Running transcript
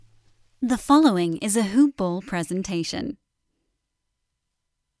The following is a Hoop Ball presentation.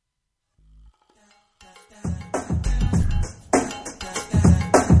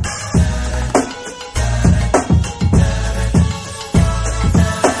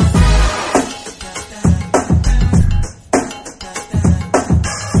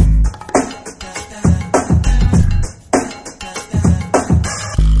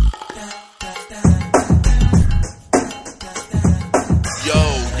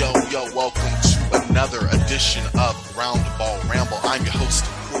 Of Round Ball Ramble. I'm your host,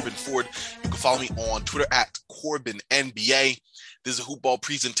 Corbin Ford. You can follow me on Twitter at CorbinNBA. This is a Hoop Ball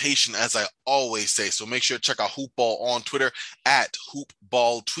presentation, as I always say, so make sure to check out Hoop Ball on Twitter at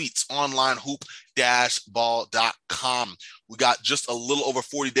HoopBallTweets, online hoop-ball.com. We got just a little over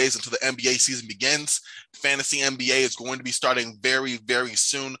 40 days until the NBA season begins. Fantasy NBA is going to be starting very, very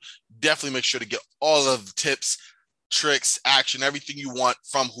soon. Definitely make sure to get all of the tips, tricks, action, everything you want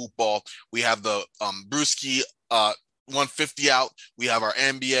from Hoop Ball. We have the Brewski 150 out. We have our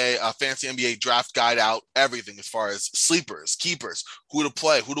NBA fancy NBA draft guide out. Everything as far as sleepers, keepers, who to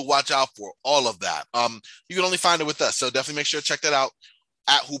play, who to watch out for, all of that. You can only find it with us. So definitely make sure to check that out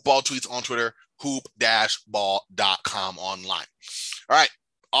at Hoop Ball Tweets on Twitter, hoop-ball.com online. All right,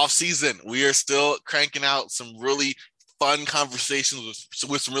 off season, we are still cranking out some really fun conversations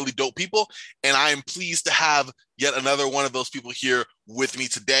with some really dope people, and I am pleased to have yet another one of those people here with me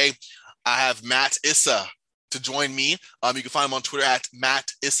today. I have Matt Issa to join me. You can find him on Twitter at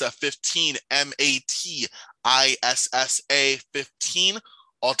MattIssa15, MattIssa 15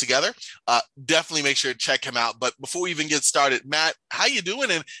 altogether. Definitely make sure to check him out. But before we even get started, Matt, how you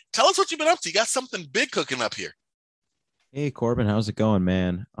doing? And tell us what you've been up to. You got something big cooking up here. Hey Corbin, how's it going,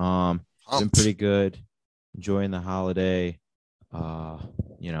 man? Been pretty good. Enjoying the holiday.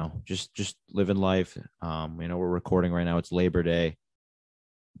 Just living life. We're recording right now. It's Labor Day.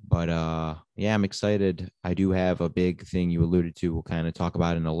 But yeah, I'm excited. I do have a big thing you alluded to. We'll kind of talk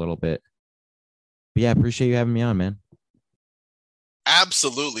about it in a little bit. But yeah, appreciate you having me on, man.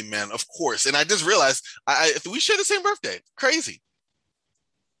 Absolutely, man. Of course. And I just realized we share the same birthday. Crazy.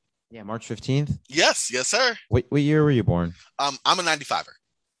 Yeah, March 15th? Yes, sir. What year were you born? I'm a 95er.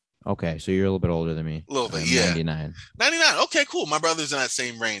 Okay, so you're a little bit older than me. A little bit, yeah. 99. 99. Okay, cool. My brother's in that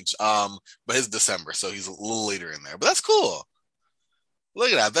same range. But his December, so he's a little later in there. But that's cool.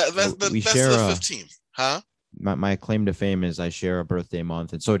 Look at that. That's the 15th, huh? My claim to fame is I share a birthday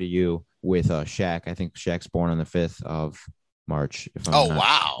month, and so do you with Shaq. I think Shaq's born on the 5th of March, if I'm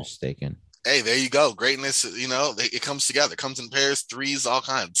not mistaken. Hey, there you go. Greatness, it comes together. It comes in pairs, threes, all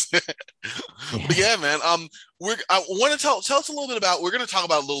kinds. Yeah. But yeah, man. I want to tell us a little bit about. We're going to talk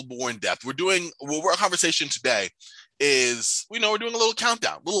about a little more in depth. Our conversation today is, we're doing a little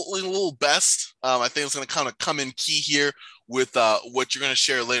countdown, little best. I think it's going to kind of come in key here with what you're going to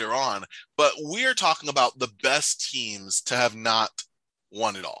share later on. But we are talking about the best teams to have not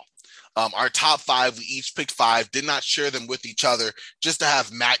won it all. Our top 5, we each picked 5, did not share them with each other, just to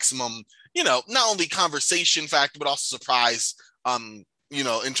have maximum, not only conversation factor, but also surprise,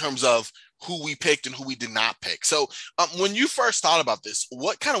 in terms of who we picked and who we did not pick. So when you first thought about this,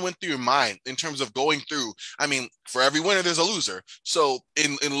 what kind of went through your mind in terms of going through? I mean, for every winner, there's a loser. So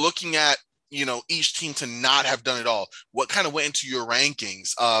in looking at, each team to not have done it all, what kind of went into your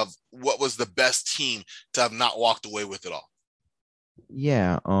rankings of what was the best team to have not walked away with it all?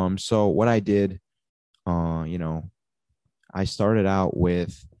 Yeah. So what I did, I started out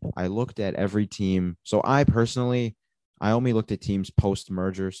with, I looked at every team. So I only looked at teams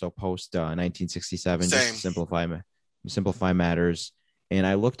post-merger, so post 1967, Same. Just to simplify matters. And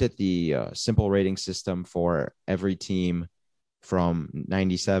I looked at the simple rating system for every team from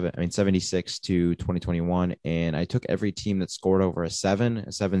 76 to 2021. And I took every team that scored over a 7. A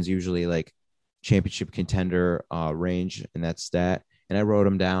 7's usually like championship contender range in that stat. And I wrote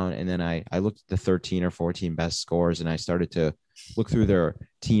them down, and then I looked at the 13 or 14 best scores, and I started to look through their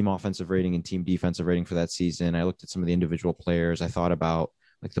team offensive rating and team defensive rating for that season. I looked at some of the individual players. I thought about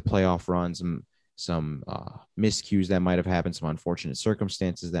like the playoff runs and some miscues that might have happened, some unfortunate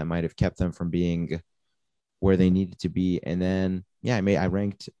circumstances that might have kept them from being where they needed to be. And then, yeah, I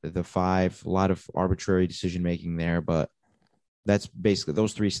ranked the 5, a lot of arbitrary decision making there, but that's basically,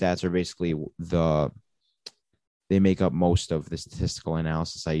 those 3 stats are basically they make up most of the statistical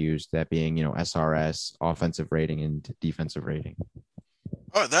analysis I used, that being, SRS, offensive rating, and defensive rating.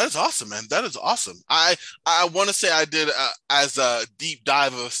 Oh, that is awesome, man. That is awesome. I want to say I did as a deep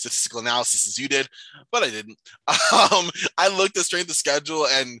dive of statistical analysis as you did, but I didn't. I looked at strength of schedule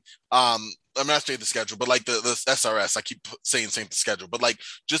and I'm not strength of schedule, but like the SRS. I keep saying strength of schedule, but like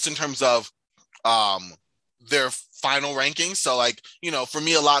just in terms of their final rankings. So like, for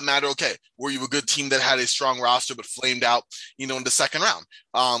me, a lot matter. Okay, were you a good team that had a strong roster but flamed out, in the second round?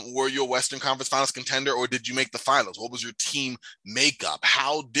 Were you a Western Conference Finals contender, or did you make the finals? What was your team makeup?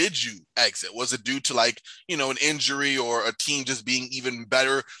 How did you exit? Was it due to like, an injury or a team just being even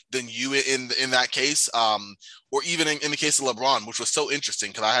better than you in that case? Or even in the case of LeBron, which was so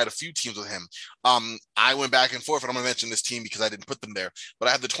interesting because I had a few teams with him. I went back and forth, and I'm going to mention this team because I didn't put them there, but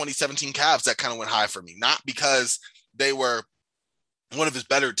I have the 2017 Cavs that kind of went high for me, not because they were one of his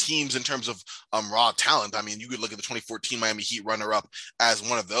better teams in terms of raw talent. I mean, you could look at the 2014 Miami Heat runner-up as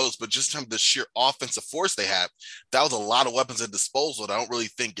one of those, but just in terms of the sheer offensive force they had, that was a lot of weapons at disposal that I don't really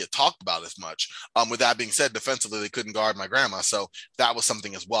think get talked about as much. With that being said, defensively, they couldn't guard my grandma, so that was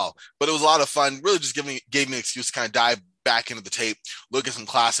something as well. But it was a lot of fun, really just gave me an excuse to kind of dive back into the tape, look at some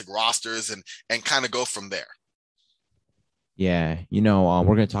classic rosters, and kind of go from there. Yeah, we're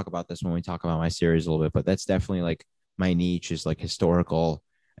going to talk about this when we talk about my series a little bit, but that's definitely like my niche is like historical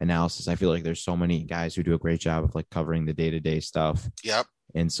analysis. I feel like there's so many guys who do a great job of like covering the day-to-day stuff. Yep.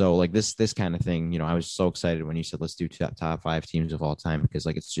 And so like this kind of thing, I was so excited when you said let's do top 5 teams of all time, because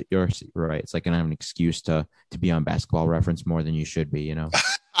like you're right. It's like I have an excuse to be on Basketball Reference more than you should be,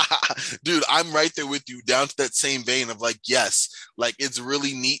 Dude, I'm right there with you, down to that same vein of like, yes, like it's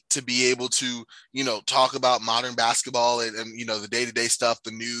really neat to be able to, talk about modern basketball and the day-to-day stuff,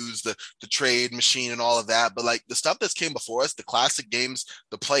 the news, the trade machine and all of that. But like the stuff that's came before us, the classic games,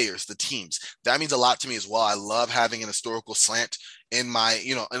 the players, the teams, that means a lot to me as well. I love having an historical slant in my,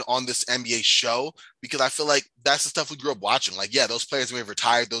 and on this NBA show, because I feel like that's the stuff we grew up watching. Like, yeah, those players may have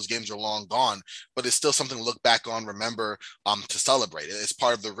retired, those games are long gone, but it's still something to look back on, remember, to celebrate. It's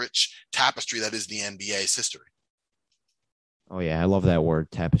part of the rich tapestry that is the NBA's history. Oh yeah, I love that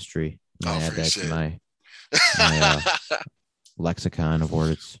word, tapestry. I add that to my lexicon of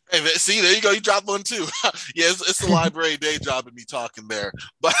words. Hey, see, there you go. You dropped one too. Yeah, it's the library day job of me talking there.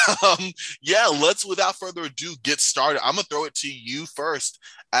 But yeah, let's without further ado get started. I'm gonna throw it to you first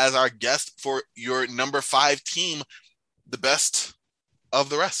as our guest for your number 5 team, the best of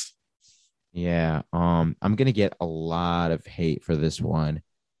the rest. Yeah, I'm gonna get a lot of hate for this one,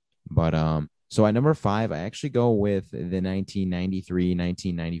 but so at number 5, I actually go with the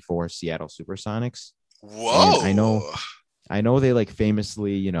 1993-1994 Seattle Supersonics. Whoa! And I know they like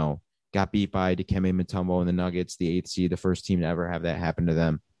famously, got beat by Dikembe Mutombo and the Nuggets, the 8th seed, the first team to ever have that happen to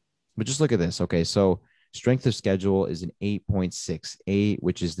them. But just look at this. Okay, so strength of schedule is an 8.68,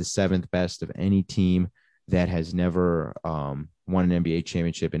 which is the 7th best of any team that has never won an NBA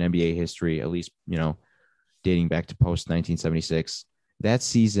championship in NBA history, at least, dating back to post 1976. That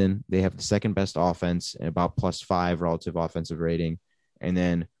season, they have the 2nd best offense and about +5 relative offensive rating. And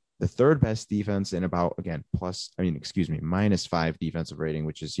then the 3rd best defense and about, again, -5 defensive rating,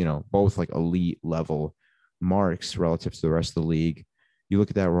 which is, both like elite level marks relative to the rest of the league. You look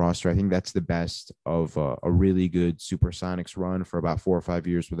at that roster, I think that's the best of a really good Supersonics run for about 4 or 5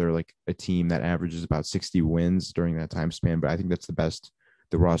 years, where they're like a team that averages about 60 wins during that time span. But I think that's the best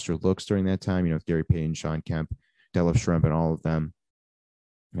the roster looks during that time, Gary Payton, Sean Kemp, Detlef Schrempf, and all of them.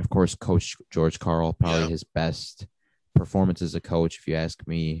 And of course, Coach George Karl, probably his best performance as a coach, if you ask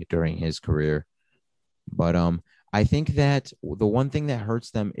me, during his career. But I think that the one thing that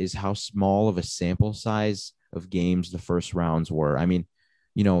hurts them is how small of a sample size of games the first rounds were. I mean,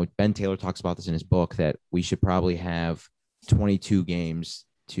 Ben Taylor talks about this in his book, that we should probably have 22 games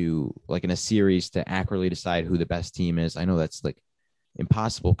to, like in a series, to accurately decide who the best team is. I know that's like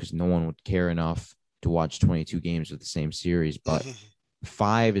impossible because no one would care enough to watch 22 games of the same series, but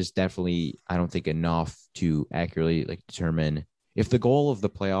 5 is definitely, I don't think, enough to accurately like determine if the goal of the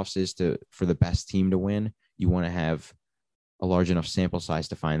playoffs is for the best team to win. You want to have a large enough sample size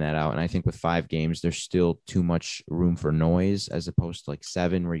to find that out. And I think with 5 games, there's still too much room for noise, as opposed to like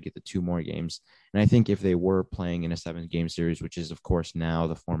 7, where you get the 2 more games. And I think if they were playing in a 7-game series, which is of course now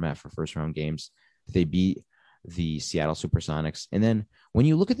the format for first round games, they beat the Seattle Supersonics. And then when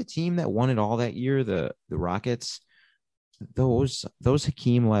you look at the team that won it all that year, the Rockets, those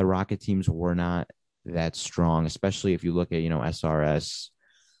Hakeem-led Rocket teams were not that strong, especially if you look at, SRS.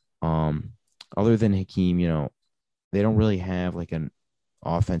 Other than Hakeem, they don't really have like an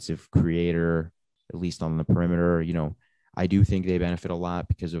offensive creator, at least on the perimeter. I do think they benefit a lot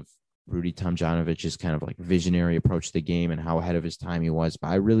because of Rudy Tomjanovich's kind of like visionary approach to the game and how ahead of his time he was. But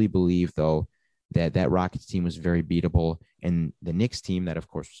I really believe, though, that Rockets team was very beatable, and the Knicks team that, of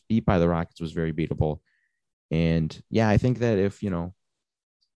course, was beat by the Rockets was very beatable. And yeah, I think that if the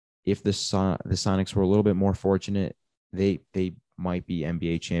Sonics were a little bit more fortunate, they might be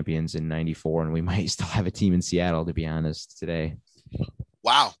NBA champions in '94, and we might still have a team in Seattle, to be honest, today.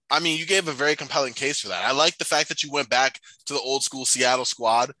 Wow. I mean, you gave a very compelling case for that. I like the fact that you went back to the old school Seattle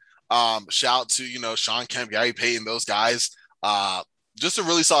squad. Shout out to, Sean Kemp, Gary Payton, those guys. Just a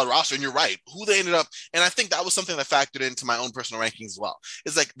really solid roster. And you're right. Who they ended up, and I think that was something that factored into my own personal rankings as well.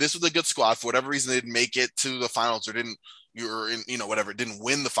 It's like this was a good squad. For whatever reason, they didn't make it to the finals or didn't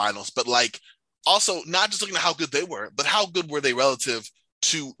win the finals. But like also not just looking at how good they were, but how good were they relative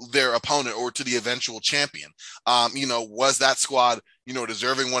to their opponent or to the eventual champion. Was that squad,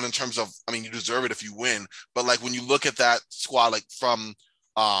 deserving one in terms of, I mean, you deserve it if you win, but like when you look at that squad, like from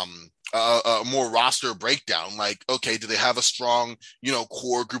a more roster breakdown, like, okay, do they have a strong,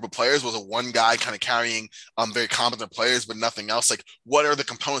 core group of players? Was it one guy kind of carrying very competent players, but nothing else? Like, what are the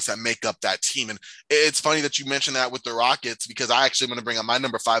components that make up that team? And it's funny that you mentioned that with the Rockets, because I actually am going to bring up my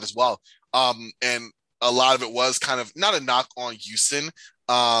number 5 as well. And a lot of it was kind of not a knock on Houston,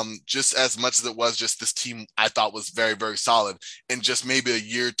 just as much as it was just this team I thought was very, very solid and just maybe a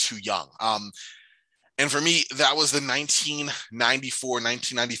year too young. And for me, that was the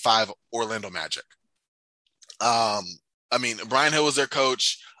 1994-1995 Orlando Magic. I mean, Brian Hill was their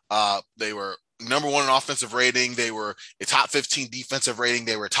coach. They were number 1 in offensive rating. They were a top 15 defensive rating.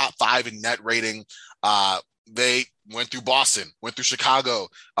 They were top 5 in net rating. They went through Boston, went through Chicago,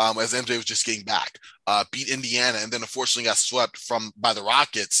 as MJ was just getting back, beat Indiana, and then unfortunately got swept by the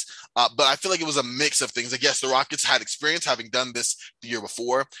Rockets. But I feel like it was a mix of things. I guess the Rockets had experience having done this the year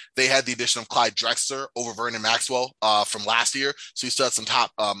before. They had the addition of Clyde Drexler over Vernon Maxwell from last year. So you still had some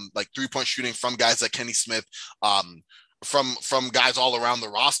top like 3-point shooting from guys like Kenny Smith, from guys all around the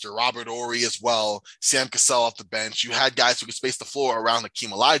roster, Robert Horry as well, Sam Cassell off the bench. You had guys who could space the floor around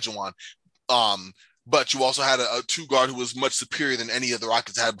Hakeem Olajuwon. But you also had a 2-guard who was much superior than any of the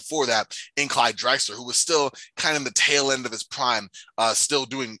Rockets had before that in Clyde Drexler, who was still kind of in the tail end of his prime, still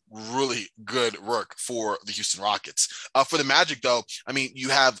doing really good work for the Houston Rockets. For the Magic, though, I mean, you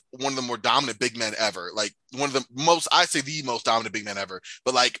have one of the more dominant big men ever, like one of the most, I say the most dominant big men ever,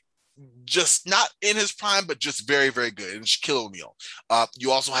 but like just not in his prime, but just very, very good. And Shaquille O'Neal.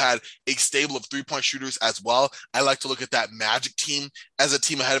 You also had a stable of 3-point shooters as well. I like to look at that Magic team as a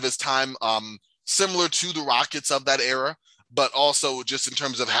team ahead of its time. Similar to the Rockets of that era, but also just in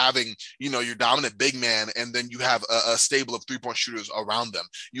terms of having, your dominant big man, and then you have a stable of 3-point shooters around them.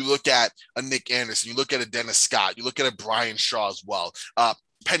 You look at a Nick Anderson, you look at a Dennis Scott, you look at a Brian Shaw as well.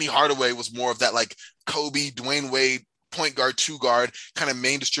 Penny Hardaway was more of that like Kobe, Dwayne Wade, point guard, 2-guard, kind of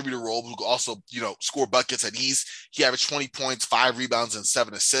main distributor role, who could also, score buckets at ease. He averaged 20 points, 5 rebounds, and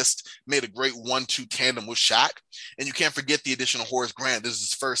 7 assists, made a great 1-2 tandem with Shaq. And you can't forget the addition of Horace Grant. This is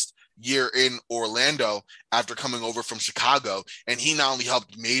his first year in Orlando after coming over from Chicago. And he not only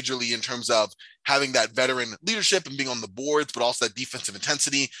helped majorly in terms of having that veteran leadership and being on the boards, but also that defensive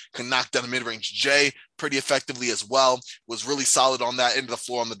intensity, can knock down a mid-range J pretty effectively as well, was really solid on that end of the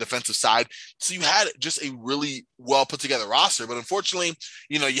floor on the defensive side. So you had just a really well put together roster, but unfortunately,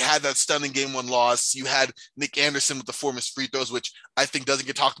 you had that stunning game 1 loss. You had Nick Anderson with the 4 missed free throws, which I think doesn't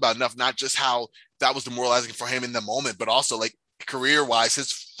get talked about enough, not just how that was demoralizing for him in the moment, but also like career-wise,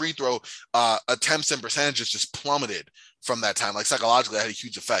 his free throw attempts and percentages just plummeted from that time. Like psychologically, that had a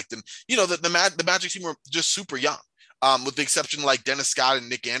huge effect. And the Magic team were just super young, with the exception of like Dennis Scott and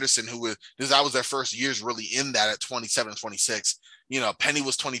Nick Anderson, that was their first years really in that at 27, 26. Penny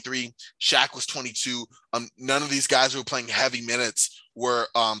was 23, Shaq was 22. None of these guys who were playing heavy minutes were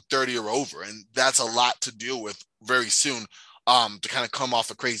 30 or over, and that's a lot to deal with very soon, to kind of come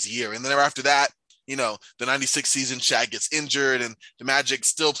off a crazy year. And then after that, the 96 season, Shaq gets injured, and the Magic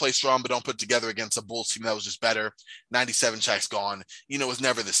still play strong, but don't put together against a Bulls team that was just better. 97, Shaq's gone. It was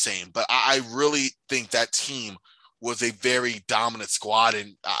never the same. But I really think that team was a very dominant squad,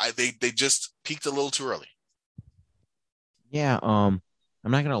 and they just peaked a little too early. Yeah, I'm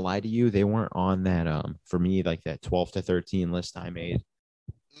not gonna lie to you. They weren't on that, for me, like that 12 to 13 list I made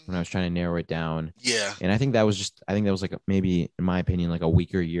when I was trying to narrow it down. Yeah. And I think that was like maybe, in my opinion, like a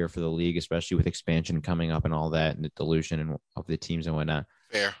weaker year for the league, especially with expansion coming up and all that, and the dilution of the teams and whatnot.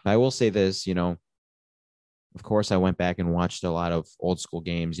 Fair. But I will say this, of course, I went back and watched a lot of old school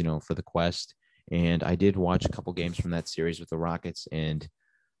games, for the Quest. And I did watch a couple games from that series with the Rockets and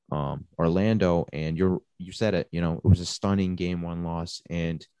Orlando. And you said it, it was a stunning game 1 loss.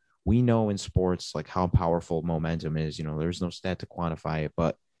 And we know in sports, like how powerful momentum is, there's no stat to quantify it.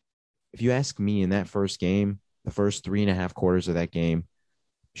 But if you ask me, in that first game, the first 3.5 quarters of that game,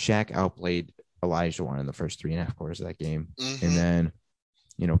 Shaq outplayed Olajuwon in the first 3.5 quarters of that game. Mm-hmm. And then,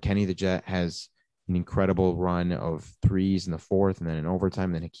 Kenny the Jet has an incredible run of threes in the fourth, and then in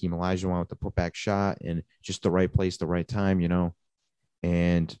overtime, then Hakeem Olajuwon with the putback shot and just the right place, the right time,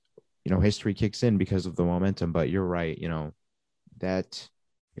 and, history kicks in because of the momentum. But you're right, that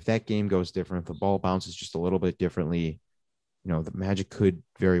if that game goes different, if the ball bounces just a little bit differently, the Magic could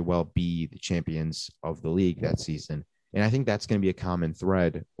very well be the champions of the league that season. And I think that's going to be a common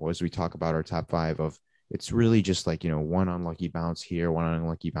thread as we talk about our top five of it's really just like, one unlucky bounce here, one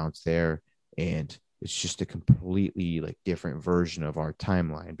unlucky bounce there. And it's just a completely like different version of our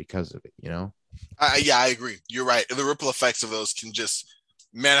timeline because of it. Yeah, I agree. You're right. The ripple effects of those can just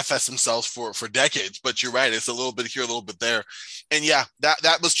manifest themselves for decades, but you're right. It's a little bit here, a little bit there. And yeah,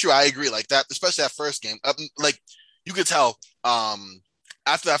 that was true. I agree. Like that, especially that first game, like you could tell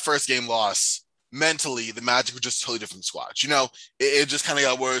after that first game loss, mentally the Magic were just a totally different squad. It just kind of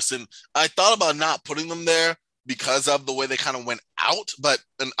got worse. And I thought about not putting them there because of the way they kind of went out,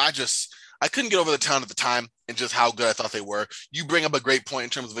 and I couldn't get over the talent at the time and just how good I thought they were. You bring up a great point in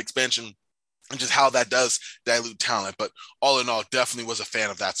terms of expansion and just how that does dilute talent. But all in all, definitely was a fan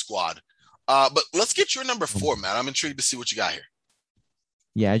of that squad. But let's get your number 4, Matt. I'm intrigued to see what you got here.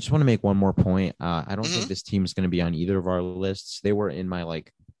 Yeah, I just want to make one more point. I don't think this team is going to be on either of our lists. They were in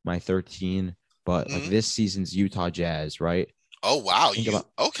my 13, but like this season's Utah Jazz, right? Oh wow,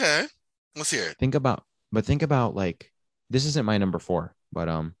 okay. Let's hear it. Think about like this isn't my number 4, but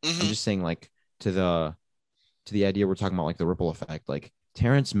I'm just saying like to the idea we're talking about like the ripple effect. Like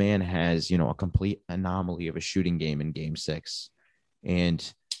Terrence Mann has a complete anomaly of a shooting game in Game 6,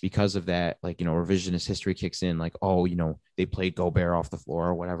 and because of that, like, revisionist history kicks in, like, oh, they played Gobert off the floor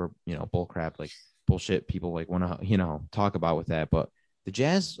or whatever, bull crap, like bullshit people like want to, talk about with that. But the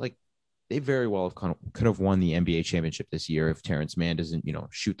Jazz, like, they very well could have won the NBA championship this year if Terrence Mann doesn't,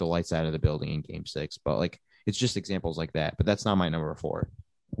 shoot the lights out of the building in Game 6. But like, it's just examples like that. But that's not my number 4.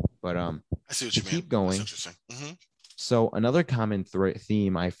 But I see what you mean. Keep going. That's interesting. So another common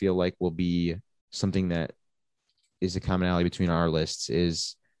theme I feel like will be something that is a commonality between our lists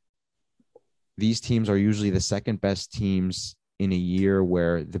is these teams are usually the second best teams in a year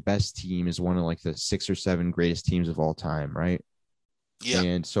where the best team is one of like the 6 or 7 greatest teams of all time, right? Yeah.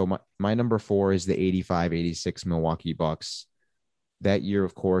 And so my number 4 is the 85-86 Milwaukee Bucks. That year,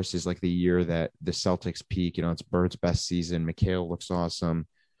 of course, is like the year that the Celtics peak. It's Bird's best season. McHale looks awesome.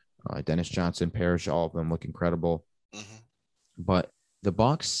 Dennis Johnson, Parrish, all of them look incredible. But the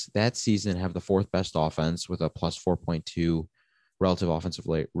Bucks that season have the 4th best offense with a plus 4.2 relative offensive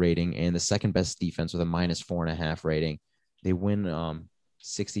rating and the 2nd best defense with a minus 4.5 rating. They win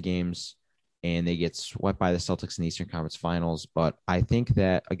 60 games and they get swept by the Celtics in the Eastern Conference Finals. But I think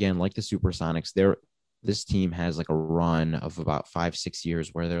that, again, like the Supersonics, this team has like a run of about 5-6 years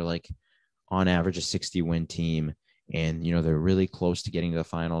where they're like on average a 60-win team. And, they're really close to getting to the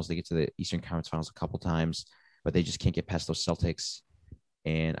finals. They get to the Eastern Conference Finals a couple times, but they just can't get past those Celtics.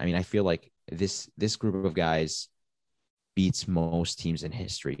 And I mean, I feel like this group of guys beats most teams in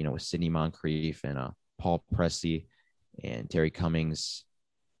history, with Sidney Moncrief and Paul Pressey and Terry Cummings,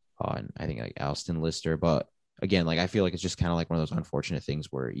 and I think like Alston Lister. But again, like I feel like it's just kind of like one of those unfortunate things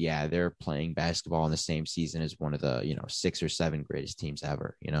where, yeah, they're playing basketball in the same season as one of the 6 or 7 greatest teams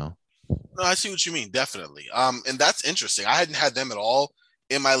ever. No, I see what you mean, definitely. And that's interesting. I hadn't had them at all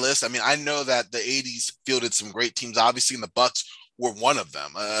in my list. I mean, I know that the 80s fielded some great teams, obviously, and the Bucks were one of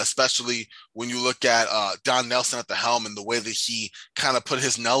them, especially when you look at Don Nelson at the helm and the way that he kind of put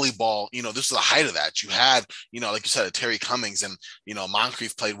his Nelly ball, this is the height of that. You had, like you said, a Terry Cummings and,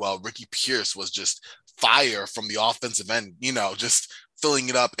 Moncrief played well. Ricky Pierce was just fire from the offensive end, just filling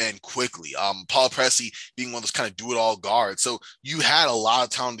it up and quickly. Paul Pressey being one of those kind of do-it-all guards. So you had a lot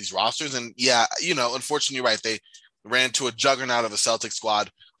of talent in these rosters. And yeah, unfortunately, you're right, they ran into a juggernaut of a Celtic squad.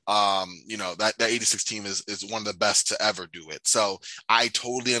 That 86 team is one of the best to ever do it. So I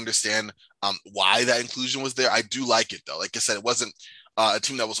totally understand why that inclusion was there. I do like it though. Like I said, it wasn't a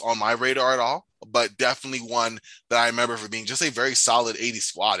team that was on my radar at all, but definitely one that I remember for being just a very solid 80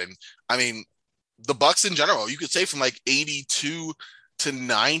 squad. And I mean, the Bucks in general, you could say from like 82 to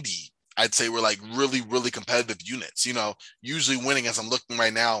 90, I'd say we're like really, really competitive units, usually winning, as I'm looking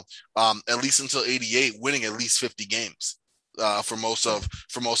right now, at least until 88, winning at least 50 games. For most of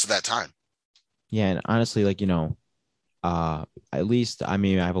that time. Yeah, and honestly, like at least I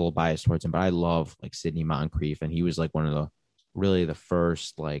mean I have a little bias towards him, but I love like Sidney Moncrief, and he was like one of the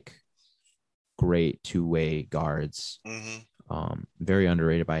first like great two-way guards. Very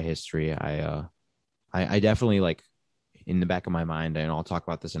underrated by history. I definitely like in the back of my mind, and I'll talk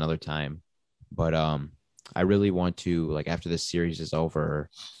about this another time, but I really want to like after this series is over,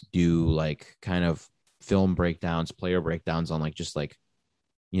 do like kind of film breakdowns, player breakdowns on like just like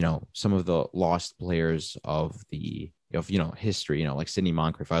some of the lost players of history, like Sidney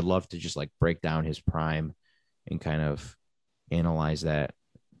Moncrief. I'd love to just like break down his prime and kind of analyze that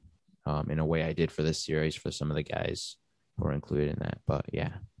in a way I did for this series for some of the guys. were included in that. But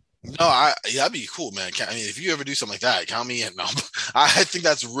yeah. No, that'd be cool, man. I mean, if you ever do something like that, count me in. No, I think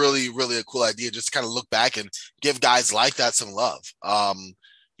that's really, really a cool idea. Just kind of look back and give guys like that some love.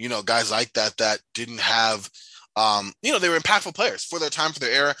 Guys like that didn't have, they were impactful players for their time, for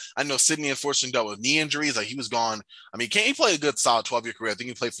their era. I know Sidney unfortunately dealt with knee injuries. Like he was gone. I mean, he played a good solid 12-year career. I think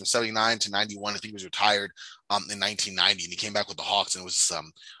he played from 79 to 91. I think he was retired in 1990, and he came back with the Hawks and it was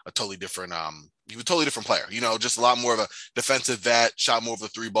a totally different he was a totally different player, just a lot more of a defensive vet, shot more of the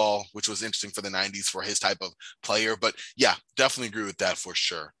three ball, which was interesting for the 90s for his type of player. But yeah, definitely agree with that for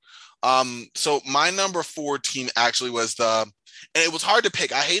sure. So my number 4 team actually was and it was hard to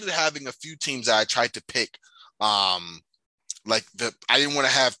pick. I hated having a few teams that I tried to pick. I didn't want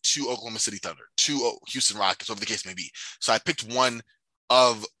to have 2 Oklahoma City Thunder, 2 Houston Rockets, whatever the case may be. So I picked one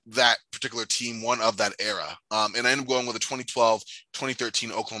of that particular team, one of that era. And I ended up going with the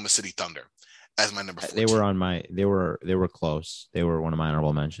 2012-2013 Oklahoma City Thunder as my number 4. They were close. They were one of my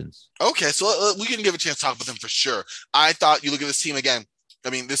honorable mentions. Okay, so we can give a chance to talk about them for sure. I thought you look at this team again. I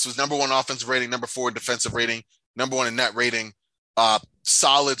mean, this was number 1 offensive rating, number 4 in defensive rating, number 1 in net rating.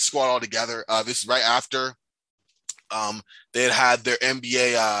 Solid squad altogether. This is right after they had their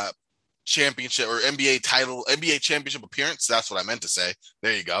NBA championship or NBA championship appearance. That's what I meant to say.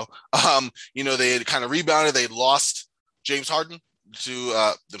 There you go. They had kind of rebounded. They lost James Harden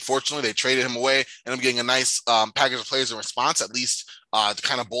to unfortunately they traded him away, and I'm getting a nice package of players in response, at least to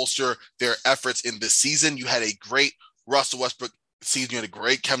kind of bolster their efforts in this season. You had a great Russell Westbrook season. You had a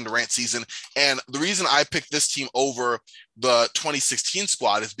great Kevin Durant season. And the reason I picked this team over the 2016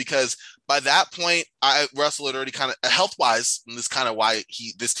 squad is because by that point, Russell had already kind of health-wise, and this is kind of why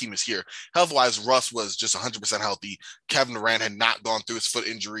this team is here. Health-wise, Russ was just 100% healthy. Kevin Durant had not gone through his foot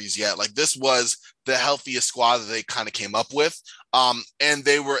injuries yet. Like this was the healthiest squad that they kind of came up with. And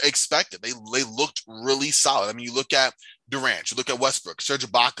they were expected. They looked really solid. I mean, you look at Durant, you look at Westbrook, Serge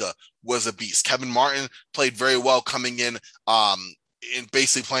Ibaka was a beast. Kevin Martin played very well coming in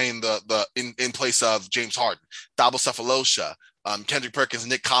basically playing in place of James Harden. Thabo Sefolosha, Kendrick Perkins,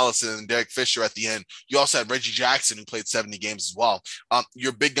 Nick Collison, and Derek Fisher at the end. You also had Reggie Jackson, who played 70 games as well.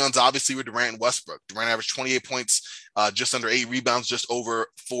 Your big guns obviously were Durant and Westbrook. Durant averaged 28 points, just under 8 rebounds, just over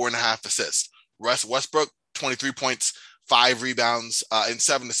 4.5 assists. Westbrook, 23 points, 5 rebounds, and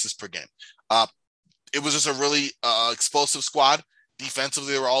 7 assists per game. It was just a really explosive squad.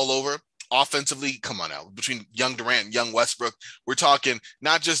 Defensively, they were all over. Offensively, come on now, between young Durant and young Westbrook, we're talking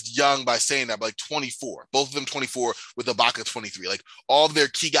not just young by saying that, but like 24, both of them 24 with Ibaka 23. Like all of their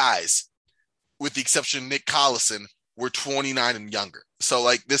key guys, with the exception of Nick Collison, were 29 and younger. So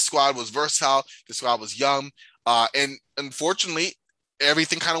like this squad was versatile. This squad was young. And unfortunately,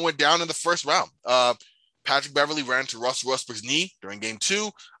 everything kind of went down in the first round. Patrick Beverley ran to Russell Westbrook's knee during game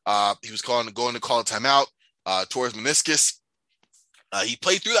 2. He was going to call a timeout towards meniscus. He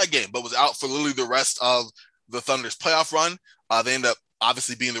played through that game, but was out for literally the rest of the Thunder's playoff run. They ended up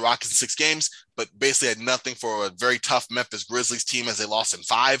obviously beating the Rockets in 6 games, but basically had nothing for a very tough Memphis Grizzlies team as they lost in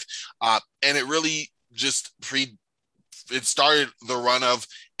 5. And it really just it started the run of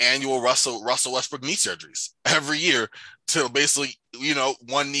annual Russell Westbrook knee surgeries every year to basically,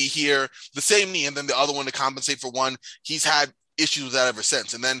 one knee here, the same knee, and then the other one to compensate for one. He's had issues with that ever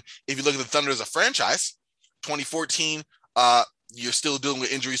since. And then if you look at the Thunder as a franchise, 2014, you're still dealing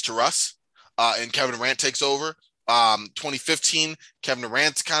with injuries to Russ, and Kevin Durant takes over. 2015, Kevin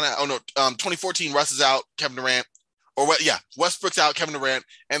Durant's 2014, Russ is out, Kevin Durant, Westbrook's out, Kevin Durant,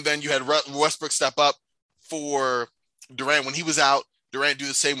 and then you had Westbrook step up for Durant when he was out. Durant do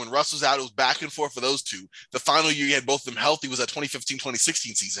the same when Russ was out. It was back and forth for those two. The final year you had both of them healthy was that 2015-2016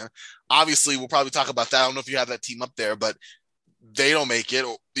 season. Obviously, we'll probably talk about that. I don't know if you have that team up there, but they don't make it.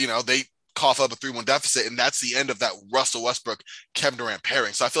 They cough up a 3-1 deficit, and that's the end of that Russell Westbrook Kevin Durant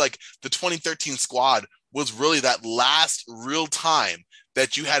pairing. So I feel like the 2013 squad was really that last real time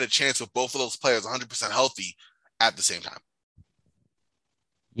that you had a chance with both of those players 100% healthy at the same time.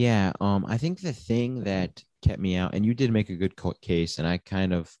 Yeah, I think the thing that kept me out, and you did make a good case, and I don't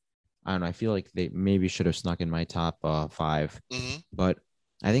know, I feel like they maybe should have snuck in my top 5, mm-hmm. But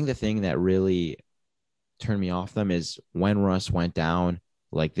I think the thing that really turned me off them is when Russ went down,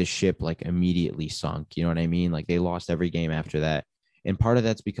 like this ship like immediately sunk. You know what I mean? Like they lost every game after that. And part of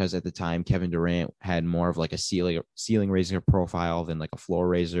that's because at the time, Kevin Durant had more of like a ceiling raiser profile than like a floor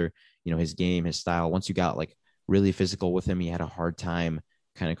raiser. His game, his style, once you got like really physical with him, he had a hard time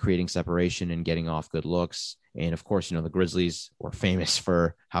kind of creating separation and getting off good looks. And of course, the Grizzlies were famous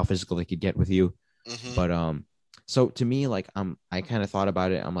for how physical they could get with you. Mm-hmm. But so to me, like I kind of thought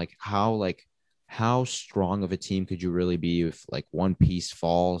about it. I'm like, how strong of a team could you really be if like one piece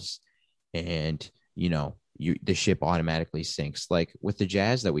falls and, the ship automatically sinks. Like with the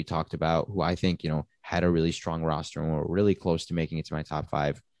Jazz that we talked about, who I think, had a really strong roster and were really close to making it to my top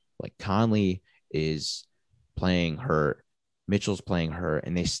five. Like Conley is playing hurt, Mitchell's playing hurt,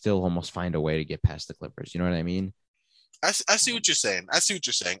 and they still almost find a way to get past the Clippers. You know what I mean? I see what you're saying.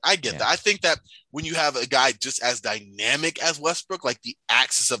 I get that. I think that when you have a guy just as dynamic as Westbrook, like the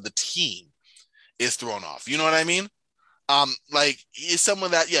axis of the team is thrown off. You know what I mean? Like he's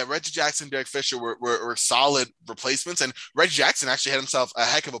someone that, Reggie Jackson, Derek Fisher were solid replacements, and Reggie Jackson actually had himself a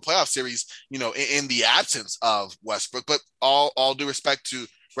heck of a playoff series, in the absence of Westbrook. But all due respect to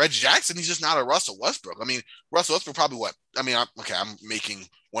Reggie Jackson, he's just not a Russell Westbrook. I mean, Russell Westbrook probably what? I mean, I'm making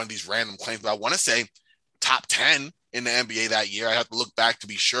one of these random claims, but I want to say top 10 in the NBA that year. I have to look back to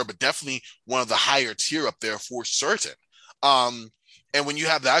be sure, but definitely one of the higher tier up there for certain. And when you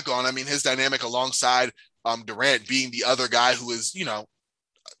have that gone, I mean, his dynamic alongside Durant being the other guy who is,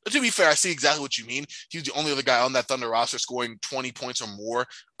 to be fair, I see exactly what you mean. He's the only other guy on that Thunder roster scoring 20 points or more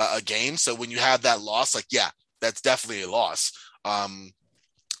a game. So when you have that loss, that's definitely a loss.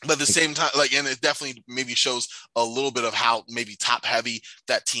 But at the same time, and it definitely maybe shows a little bit of how maybe top heavy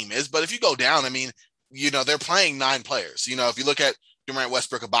that team is. But if you go down, I mean, they're playing 9 players. If you look at Durant,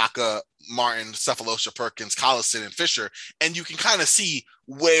 Westbrook, Ibaka, Martin, Cephalosha, Perkins, Collison, and Fisher, and you can kind of see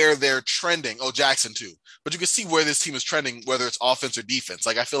where they're trending. Oh, Jackson too. But you can see where this team is trending, whether it's offense or defense.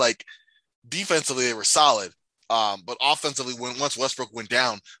 Like I feel like defensively they were solid, but offensively, once Westbrook went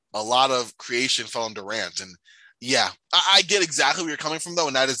down, a lot of creation fell on Durant. And yeah, I get exactly where you're coming from though,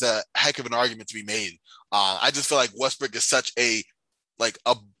 and that is a heck of an argument to be made. I just feel like Westbrook is such a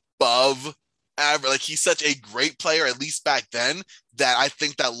above average, like he's such a great player, at least back then, that I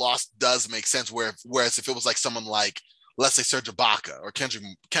think that loss does make sense. Whereas if it was like someone like, let's say Serge Ibaka or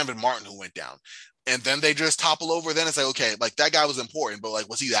Kevin Martin who went down, and then they just topple over, then it's like, okay, like that guy was important, but like,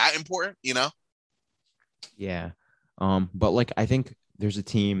 was he that important? Yeah. But I think there's a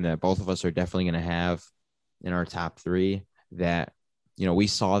team that both of us are definitely going to have in our top 3 that, we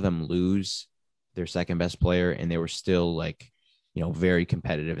saw them lose their second best player and they were still very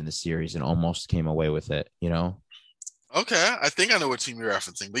competitive in the series and almost came away with it, Okay. I think I know what team you're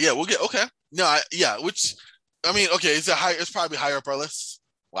referencing, but yeah, we'll get, okay. No, okay. It's probably higher up our list.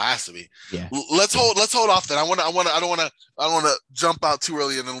 Well, it has to be. Yeah. Let's hold off then. I don't want to jump out too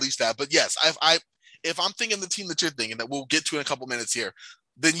early and unleash that. But yes, if I'm thinking the team that you're thinking that we'll get to in a couple minutes here,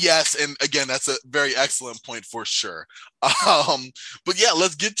 then yes. And again, that's a very excellent point for sure. But yeah,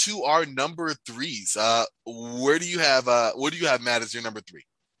 let's get to our number 3s. What do you have, Matt, as your number 3?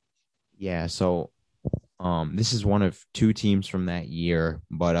 Yeah. So, this is one of 2 teams from that year,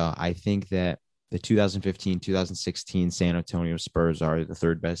 but I think that the 2015-2016 San Antonio Spurs are the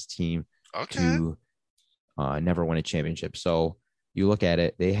 3rd best team to never win a championship. So you look at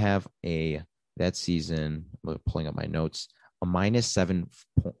it, they have that season, pulling up my notes, a minus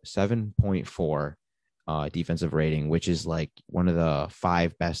 7.4 defensive rating, which is one of the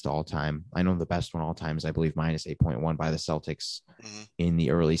 5 best all time. I know the best one all time is, I believe, minus 8.1 by the Celtics in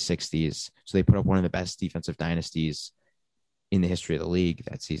the early 60s. So they put up one of the best defensive dynasties in the history of the league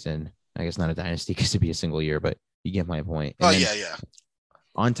that season. I guess not a dynasty because it'd be a single year, but you get my point. And yeah.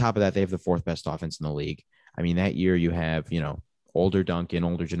 On top of that, they have the 4th best offense in the league. I mean, that year you have, older Duncan,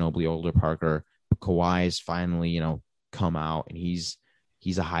 older Ginobili, older Parker. Kawhi's finally, come out, and he's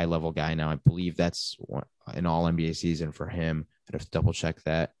a high level guy now. I believe that's an all NBA season for him. I'd have to double check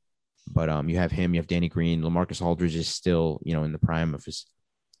that. But you have him, you have Danny Green, LaMarcus Aldridge is still, in the prime of his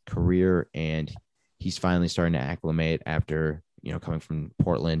career, and he's finally starting to acclimate after, coming from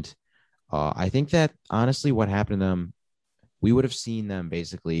Portland. I think that honestly, what happened to them, we would have seen them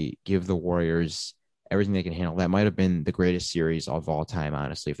basically give the Warriors everything they can handle. That might have been the greatest series of all time,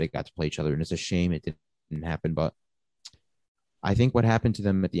 honestly, if they got to play each other. And it's a shame it didn't happen. But I think what happened to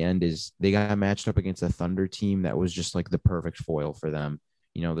them at the end is they got matched up against a Thunder team that was just the perfect foil for them.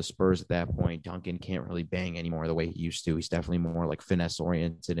 The Spurs at that point, Duncan can't really bang anymore the way he used to. He's definitely more finesse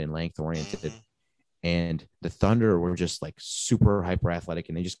oriented and length oriented. And the Thunder were just super hyper athletic,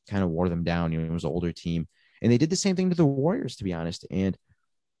 and they just kind of wore them down. It was an older team, and they did the same thing to the Warriors, to be honest. And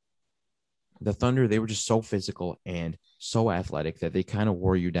the Thunder, they were just so physical and so athletic that they kind of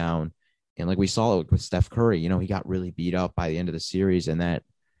wore you down. And we saw it with Steph Curry, he got really beat up by the end of the series, and that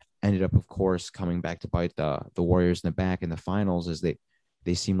ended up, of course, coming back to bite the Warriors in the back in the finals, as they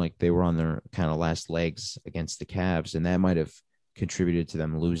seemed like they were on their kind of last legs against the Cavs, and that might have contributed to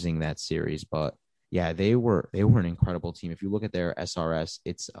them losing that series. But yeah, they were an incredible team. If you look at their SRS,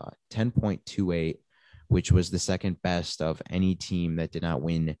 it's 10.28, which was the second best of any team that did not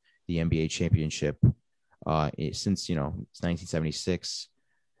win the NBA championship since, it's 1976.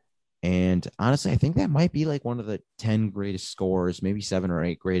 And honestly, I think that might be like one of the 10 greatest scores, maybe 7 or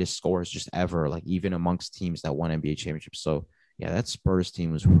 8 greatest scores just ever, like even amongst teams that won NBA championships. So yeah, that Spurs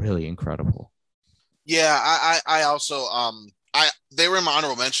team was really incredible. Yeah, I also they were in my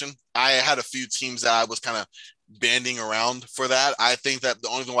honorable mention. I had a few teams that I was kind of banding around for that. I think that the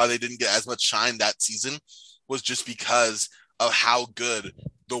only reason why they didn't get as much shine that season was just because of how good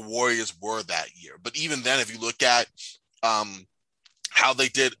the Warriors were that year. But even then, if you look at um how they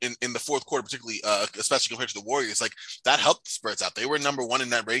did in the fourth quarter, particularly, especially compared to the Warriors, like that helped the Spurs out. They were number one in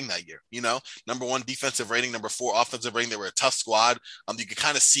net rating that year, number one defensive rating, number four offensive rating. They were a tough squad. You could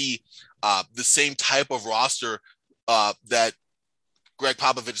kind of see the same type of roster that Greg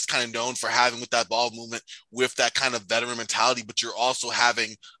Popovich is kind of known for having with that ball movement, with that kind of veteran mentality, but you're also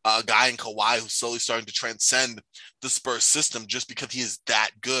having a guy in Kawhi who's slowly starting to transcend the Spurs system just because he is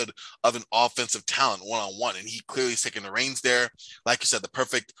that good of an offensive talent one-on-one. And he clearly is taking the reins there. Like you said, the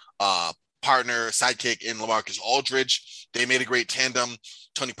perfect partner, sidekick in LaMarcus Aldridge. They made a great tandem.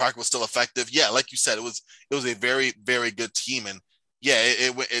 Tony Parker was still effective. Yeah, like you said, it was a very, very good team. And yeah,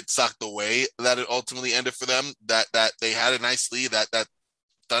 it sucked the way that it ultimately ended for them. That they had a nice lead. That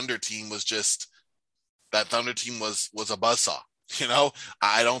Thunder team was just that Thunder team was a buzzsaw.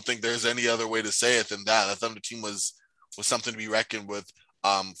 I don't think there's any other way to say it than that. That Thunder team was something to be reckoned with,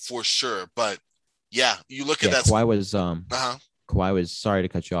 for sure. But yeah, you look at that. Kawhi was, sorry to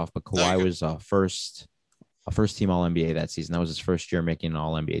cut you off, but Kawhi was a first team All NBA that season. That was his first year making an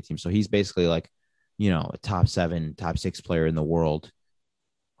All NBA team. So he's basically like, a top 7, top 6 player in the world.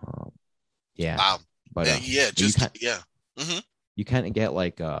 Yeah. Wow. But Mm-hmm. You kind of get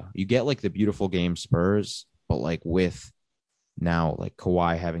like the beautiful game Spurs, but like with now like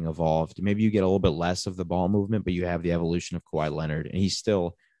Kawhi having evolved, maybe you get a little bit less of the ball movement, but you have the evolution of Kawhi Leonard, and he's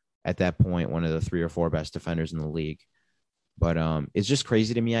still at that point one of the 3 or 4 best defenders in the league. But it's just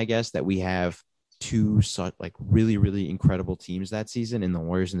crazy to me, I guess, that we have 2 such like really, really incredible teams that season in the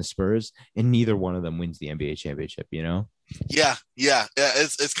Warriors and the Spurs, and neither one of them wins the NBA championship, Yeah.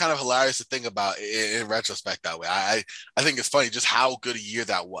 It's kind of hilarious to think about in retrospect that way. I think it's funny just how good a year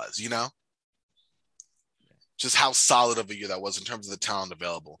that was, just how solid of a year that was in terms of the talent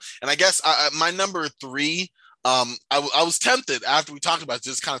available. And I guess my number 3, I was tempted after we talked about it,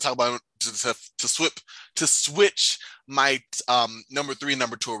 just kind of talk about to switch my number 3 and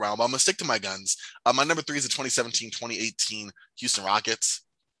number 2 around, but I'm gonna stick to my guns. My number 3 is the 2017-2018 Houston Rockets,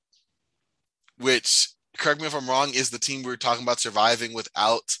 which, correct me if I'm wrong, is the team we were talking about surviving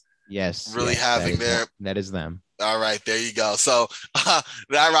without having that is them. All right, there you go. So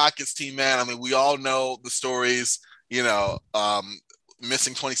that Rockets team, man, I mean, we all know the stories,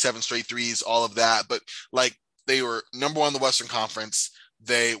 missing 27 straight threes, all of that, but like they were number 1 in the Western Conference.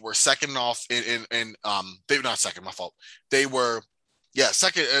 They were second off they were not second, my fault. They were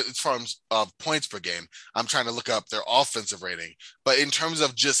second as far as points per game. I'm trying to look up their offensive rating, but in terms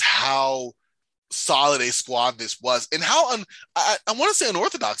of just how solid a squad this was, and how I want to say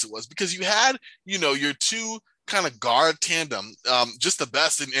unorthodox it was, because you had your 2 kind of guard tandem, just the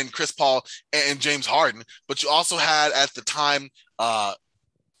best in Chris Paul and James Harden, but you also had at the time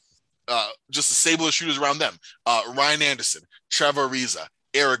just a stable of shooters around them, Ryan Anderson, Trevor Ariza,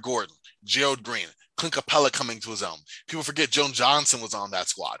 Eric Gordon, Gerald Green, Clint Capella coming to his own. People forget Joe Johnson was on that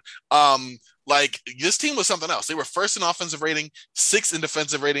squad. Like this team was something else. They were first in offensive rating, 6th in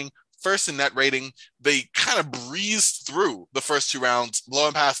defensive rating, 1st in net rating. They kind of breezed through the first 2 rounds,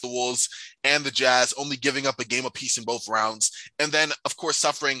 blowing past the Wolves and the Jazz, only giving up a game apiece in both rounds. And then, of course,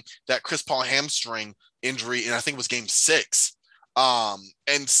 suffering that Chris Paul hamstring injury, and I think it was game 6,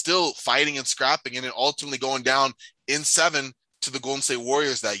 and still fighting and scrapping, and then ultimately going down in 7 to the Golden State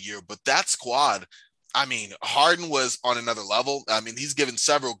Warriors that year. But that squad, I mean, Harden was on another level. I mean, he's given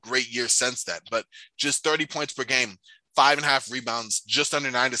several great years since then, but just 30 points per game, 5.5 rebounds, just under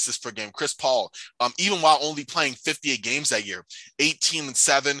 9 assists per game. Chris Paul, even while only playing 58 games that year, 18 and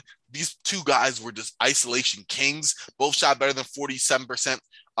 7. These 2 guys were just isolation kings. Both shot better than 47%.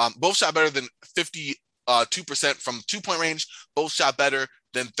 Both shot better than 52% from 2-point range. Both shot better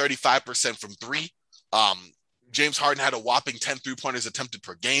than 35% from 3. James Harden had a whopping 10 3-pointers attempted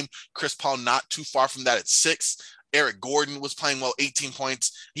per game. Chris Paul not too far from that at 6. Eric Gordon was playing well, 18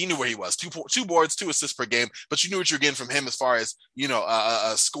 points. He knew where he was. 2 boards, 2 assists per game, but you knew what you were getting from him as far as,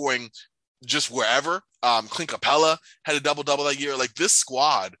 scoring just wherever. Clint Capella had a double-double that year. Like, this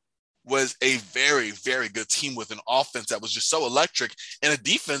squad was a very, very good team with an offense that was just so electric, and a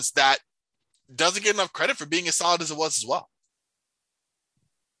defense that doesn't get enough credit for being as solid as it was as well.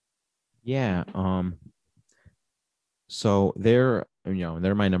 Yeah. So they're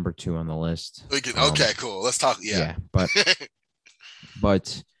my number 2 on the list. Okay, cool. Let's talk. Yeah.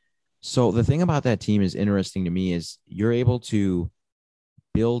 But So the thing about that team is interesting to me is you're able to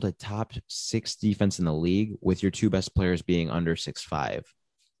build a top six defense in the league with your two best players being under 6'5". And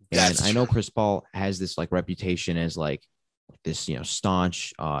That's I know true. Chris Paul has this like reputation as like this,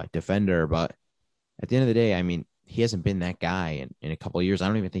 staunch defender, but at the end of the day, I mean, he hasn't been that guy in a couple of years. I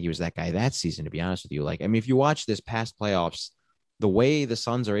don't even think he was that guy that season, to be honest with you. Like, I mean, if you watch this past playoffs, the way the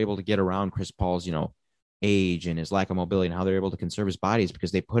Suns are able to get around Chris Paul's, age and his lack of mobility and how they're able to conserve his body is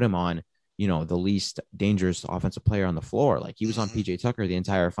because they put him on, the least dangerous offensive player on the floor. Like he was on Hmm. PJ Tucker the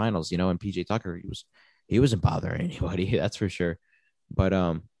entire finals, and PJ Tucker, he wasn't bothering anybody, that's for sure. But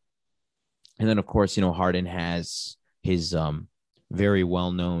and then of course, Harden has his very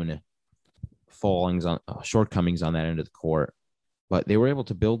well known fallings on shortcomings on that end of the court. But they were able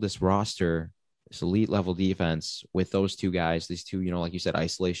to build this roster, this elite level defense with those two guys, these two, like you said,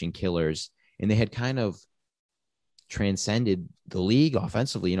 isolation killers, and they had kind of transcended the league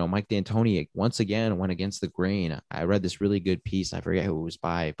offensively. Mike D'Antoni once again went against the grain. I read this really good piece. I forget who it was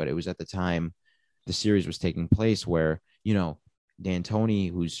by, but it was at the time the series was taking place where,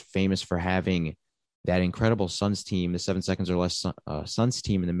 D'Antoni, who's famous for having that incredible Suns team, the 7 seconds or less Suns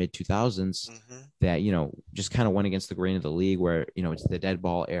team in the mid 2000s, Hmm. that, just kind of went against the grain of the league where, it's the dead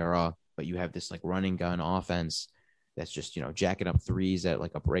ball era, but you have this like running gun offense that's just, jacking up threes at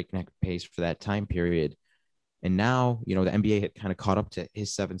like a breakneck pace for that time period. And now, the NBA had kind of caught up to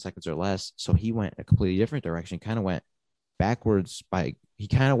his 7 seconds or less. So he went a completely different direction, kind of went he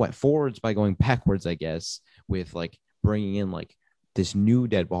kind of went forwards by going backwards, I guess, with like bringing in like this new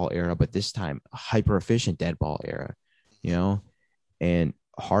dead ball era, but this time a hyper efficient dead ball era, you know? And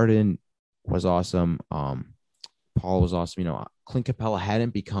Harden was awesome. Paul was awesome. Clint Capella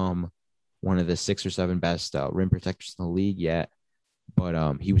hadn't become one of the 6 or 7 best rim protectors in the league yet,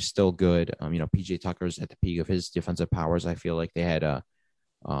 but he was still good. PJ Tucker's at the peak of his defensive powers. I feel like they had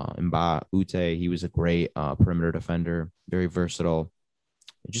Mba Ute. He was a great perimeter defender, very versatile,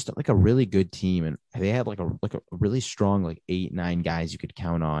 just like a really good team. And they had like a really strong like 8, 9 guys you could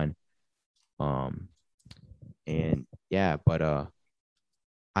count on. Um, and yeah, but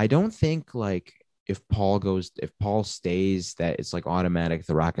I don't think like if Paul stays, that it's like automatic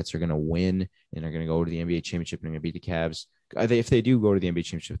the Rockets are going to win and are going to go to the NBA championship and are going to beat the Cavs. If they do go to the NBA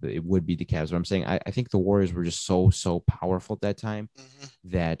championship, it would be the Cavs. But I'm saying I think the Warriors were just so powerful at that time Hmm.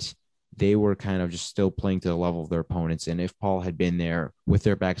 that they were kind of just still playing to the level of their opponents. And if Paul had been there with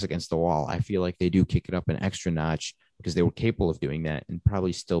their backs against the wall, I feel like they do kick it up an extra notch because they were capable of doing that and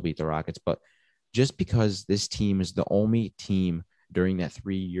probably still beat the Rockets. But just because this team is the only team during that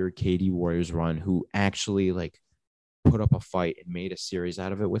 3-year KD Warriors run who actually like put up a fight and made a series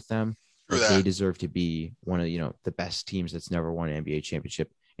out of it with them, True like they that. deserve to be one of the best teams that's never won an NBA championship.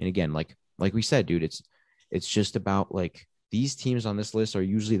 And again, like we said, dude, it's just about like these teams on this list are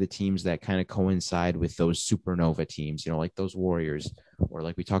usually the teams that kind of coincide with those supernova teams, like those Warriors, or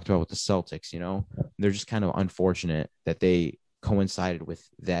like we talked about with the Celtics. They're just kind of unfortunate that they coincided with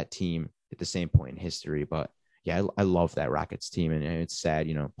that team at the same point in history. But yeah, I love that Rockets team, and it's sad,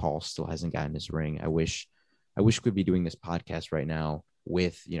 Paul still hasn't gotten his ring. I wish we could be doing this podcast right now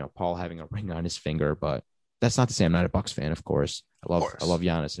with Paul having a ring on his finger, but that's not to say I'm not a Bucks fan. Of course, I Of love I course. love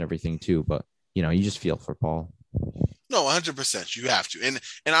Giannis and everything too, but you just feel for Paul. No, 100%. You have to. And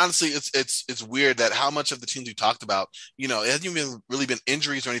honestly, it's weird that how much of the teams we talked about, it hasn't even really been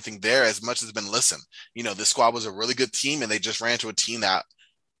injuries or anything there as much as it's been listen. This squad was a really good team and they just ran to a team that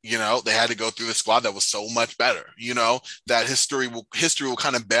they had to go through a squad that was so much better, that history will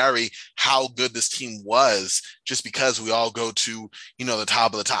kind of bury how good this team was just because we all go to, the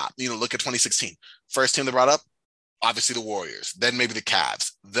top of the top. Look at 2016. First team they brought up, obviously the Warriors, then maybe the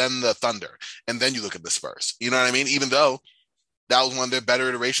Cavs, then the Thunder, and then you look at the Spurs. You know what I mean? Even though that was one of their better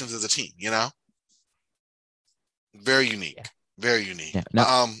iterations as a team, very Yeah. unique, very unique. Yeah.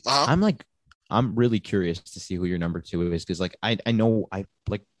 Now Uh-huh. I'm really curious to see who your number two is because like I know I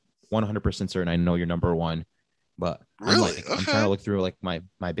like 100% certain I know your number one, but Really? I'm trying Okay. to look through like my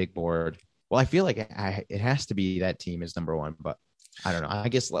big board. Well, I feel like it has to be that team is number one, but I don't know. I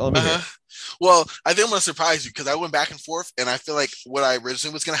guess let me hear Uh-huh. it. Well, I think I'm gonna surprise you because I went back and forth, and I feel like what I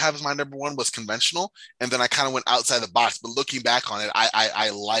originally was gonna have as my number one was conventional, and then I kind of went outside the box. But looking back on it, I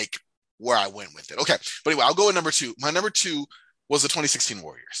like where I went with it. Okay, but anyway, I'll go with number two. My number two was the 2016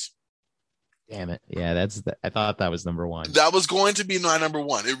 Warriors. Damn it. Yeah, I thought that was number one. That was going to be my number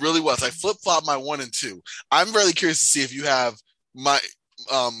one. It really was. I flip flopped my one and two. I'm really curious to see if you have my.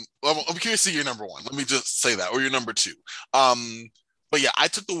 I'm curious to see your number one. Let me just say that, or your number two. Um, but yeah, I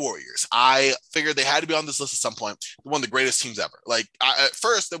took the Warriors. I figured they had to be on this list at some point. One of the greatest teams ever. Like at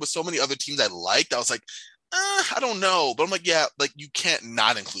first, there was so many other teams I liked. I was like, I don't know, but I'm like, yeah, like you can't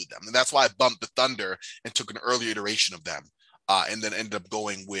not include them, and that's why I bumped the Thunder and took an earlier iteration of them, and then ended up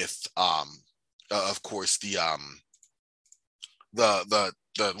going with, of course, the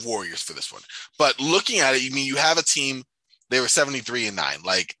Warriors for this one. But looking at it, you mean you have a team, they were 73-9.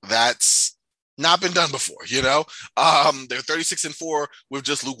 Like that's not been done before, you know? They're 36-4 with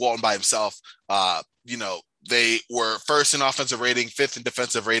just Luke Walton by himself. You know, they were first in offensive rating, fifth in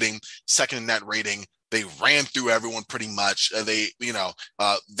defensive rating, second in net rating. They ran through everyone pretty much.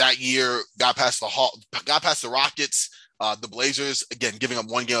 That year got past the Rockets, the Blazers, again, giving up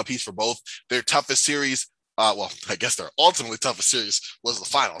one game apiece for both. Their toughest series, I guess their ultimately toughest series was the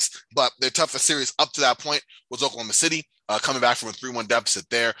finals, but their toughest series up to that point was Oklahoma City, coming back from a 3-1 deficit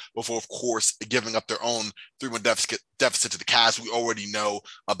there before, of course, giving up their own 3-1 deficit to the Cavs. We already know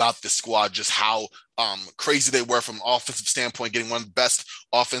about this squad, just how crazy they were from an offensive standpoint, getting one of the best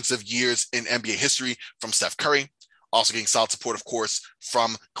offensive years in NBA history from Steph Curry. Also getting solid support, of course,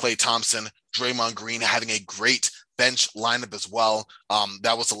 from Klay Thompson, Draymond Green having a great bench lineup as well.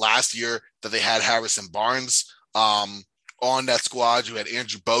 That was the last year that they had Harrison Barnes on that squad. You had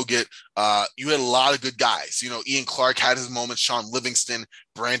Andrew Bogut. You had a lot of good guys. You know, Ian Clark had his moments, Sean Livingston,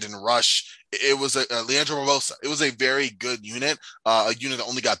 Brandon Rush. It was Leandro Barbosa. It was a very good unit, a unit that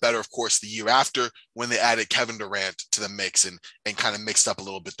only got better, of course, the year after when they added Kevin Durant to the mix and kind of mixed up a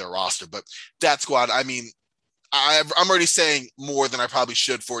little bit their roster. But that squad, I mean, I'm already saying more than I probably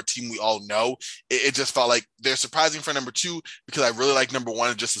should for a team we all know. It just felt like they're surprising for number two because I really like number one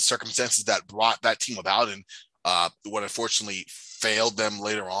and just the circumstances that brought that team about and what unfortunately failed them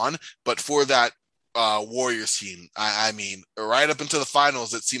later on. But for that Warriors team, I mean, right up into the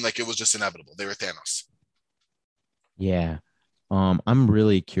finals, it seemed like it was just inevitable. They were Thanos. Yeah. I'm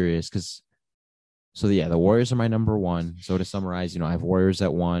really curious because the Warriors are my number one. So to summarize, I have Warriors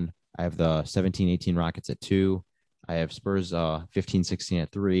at 1. I have the 17-18 Rockets at 2. I have Spurs 15-16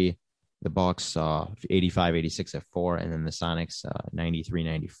 at 3. The Bucks 85-86 at 4. And then the Sonics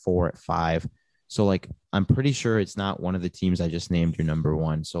 93-94 at 5. So, like, I'm pretty sure it's not one of the teams I just named your number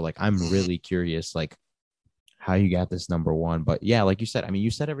one. So, like, I'm really curious, like, how you got this number one. But, yeah, like you said, I mean, you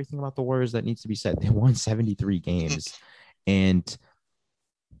said everything about the Warriors that needs to be said. They won 73 games. And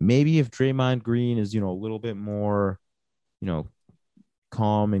maybe if Draymond Green is, a little bit more,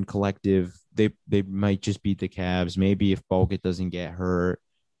 calm and collective, they might just beat the Cavs. Maybe if Bogut doesn't get hurt,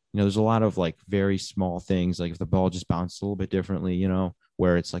 there's a lot of like very small things, like if the ball just bounced a little bit differently,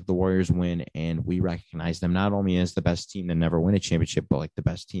 where it's like the Warriors win and we recognize them not only as the best team that never win a championship, but like the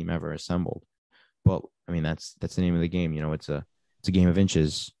best team ever assembled. But I mean, that's the name of the game. It's a game of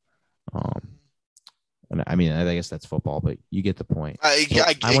inches. And I mean, I guess that's football, but you get the point. I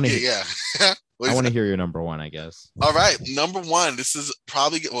want to hear your number one, I guess. All right. Number one. This is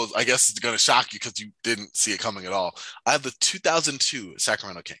probably, I guess it's going to shock you because you didn't see it coming at all. I have the 2002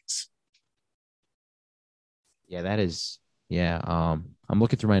 Sacramento Kings. Yeah, that is. Yeah. I'm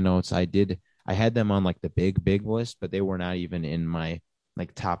looking through my notes. I had them on like the big list, but they were not even in my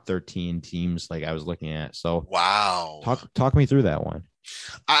like top 13 teams like I was looking at. So wow. Talk me through that one.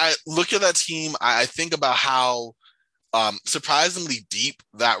 I look at that team. I think about how surprisingly deep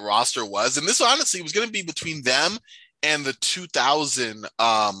that roster was. And this honestly was going to be between them and the 2000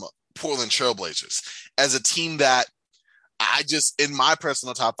 Portland Trailblazers as a team that I just, in my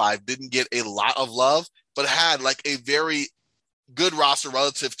personal top 5, didn't get a lot of love, but had like a very good roster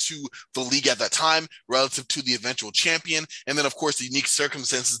relative to the league at that time, relative to the eventual champion. And then, of course, the unique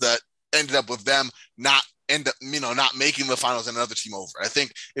circumstances that ended up with them not making the finals and another team over. I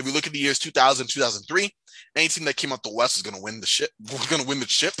think if we look at the years 2000, 2003, any team that came out the West was going to win the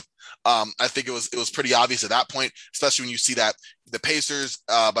ship. I think it was pretty obvious at that point, especially when you see that the Pacers,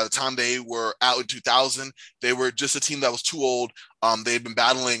 by the time they were out in 2000, they were just a team that was too old. They had been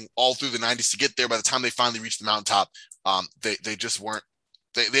battling all through the 90s to get there. By the time they finally reached the mountaintop, they just weren't.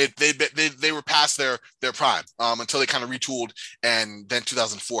 They were past their prime until they kind of retooled, and then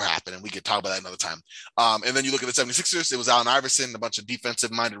 2004 happened, and we could talk about that another time. And then you look at the 76ers, it was Allen Iverson, a bunch of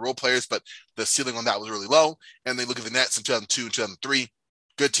defensive-minded role players, but the ceiling on that was really low. And they look at the Nets in 2002 and 2003,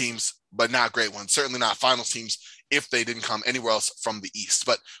 good teams, but not great ones. Certainly not finals teams if they didn't come anywhere else from the East.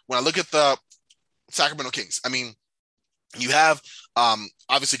 But when I look at the Sacramento Kings, I mean, you have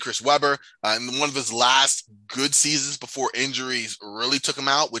obviously Chris Webber in one of his last good seasons before injuries really took him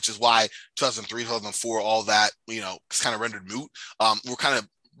out, which is why 2003, 2004, all that, kind of rendered moot. We're kind of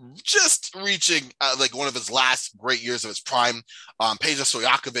just reaching like one of his last great years of his prime. Peja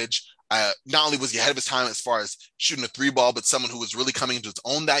Stojakovic, not only was he ahead of his time as far as shooting a 3-ball, but someone who was really coming into his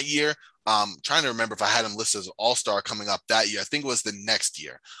own that year. Trying to remember if I had him listed as an all-star coming up that year. I think it was the next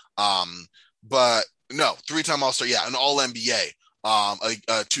year. but no, 3-time All-Star, yeah, an All-NBA.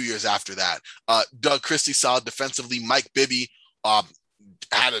 2 years after that, Doug Christie solid defensively. Mike Bibby um,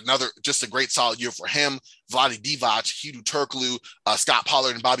 had another just a great solid year for him. Vlade Divac, Hedo Turkoglu, Scott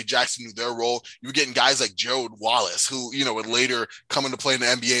Pollard, and Bobby Jackson knew their role. You were getting guys like Gerald Wallace, who would later come into play in the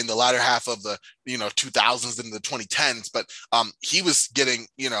NBA in the latter half of the 2000s and the 2010s. But he was getting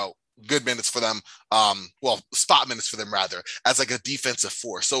good minutes for them, spot minutes for them rather, as like a defensive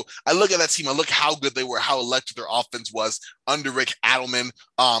force. So I look at that team, I look how good they were, how electric their offense was under Rick Adelman.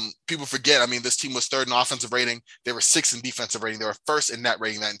 People forget, I mean, this team was third in offensive rating. They were sixth in defensive rating. They were first in net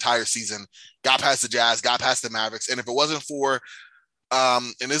rating that entire season. Got past the Jazz, got past the Mavericks. And if it wasn't for,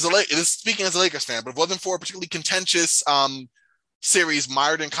 it is speaking as a Lakers fan, but if it wasn't for a particularly contentious series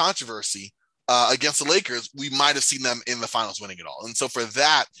mired in controversy, against the Lakers, we might have seen them in the finals winning it all. And so for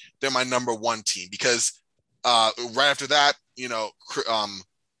that, they're my number one team, because right after that,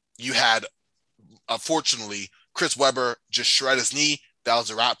 you had, fortunately, Chris Webber just shred his knee. That was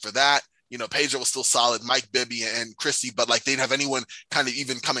a wrap for that. Pedro was still solid, Mike Bibby and Christie, but like they didn't have anyone kind of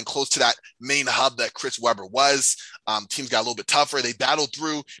even coming close to that main hub that Chris Webber was. Teams got a little bit tougher. They battled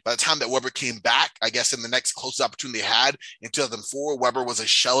through. By the time that Webber came back, I guess in the next closest opportunity they had in 2004, Webber was a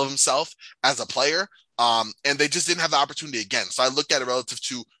shell of himself as a player. And they just didn't have the opportunity again. So I looked at it relative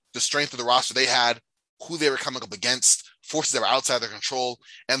to the strength of the roster they had, who they were coming up against, forces that were outside their control,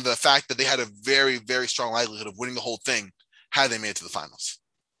 and the fact that they had a very, very strong likelihood of winning the whole thing had they made it to the finals.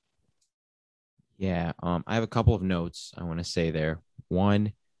 Yeah, I have a couple of notes I want to say there.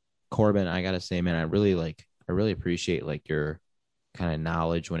 One, Corbin, I gotta say, man, I really appreciate like your kind of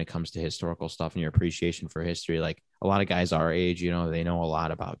knowledge when it comes to historical stuff and your appreciation for history. Like a lot of guys our age, they know a lot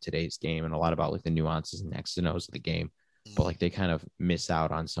about today's game and a lot about like the nuances and X's and O's of the game, but like they kind of miss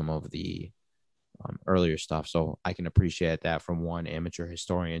out on some of the earlier stuff. So I can appreciate that from one amateur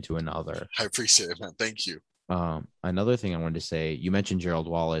historian to another. I appreciate it, man. Thank you. Another thing I wanted to say, you mentioned Gerald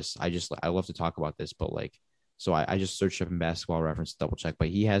Wallace. I love to talk about this, but like, so I just searched up in Basketball Reference to double check, but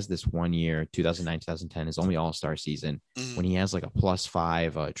he has this 1 year, 2009, 2010, his only all-star season, when he has like a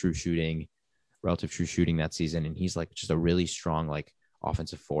 +5 relative true shooting that season. And he's like just a really strong, like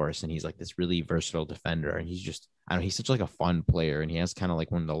offensive force. And he's like this really versatile defender. And he's just, I don't know, he's such like a fun player. And he has kind of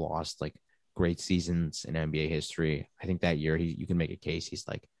like one of the lost, like great seasons in NBA history. I think that year you can make a case. He's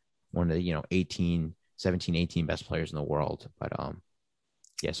like one of the, 17, 18 best players in the world. But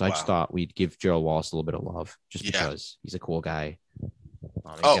yeah, so I just thought we'd give Gerald Wallace a little bit of love just because he's a cool guy.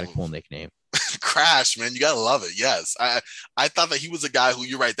 He's got a cool nickname. Crash, man, you gotta love it. Yes, I thought that he was a guy who,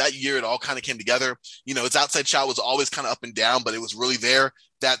 you're right, that year it all kind of came together. His outside shot was always kind of up and down, but it was really there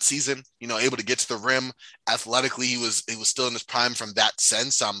that season. Able to get to the rim athletically. He was still in his prime from that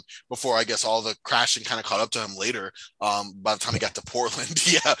sense. Before I guess all the crashing kind of caught up to him later. By the time he got to Portland,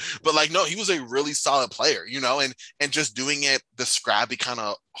 yeah. But like, no, he was a really solid player. And just doing it the scrappy kind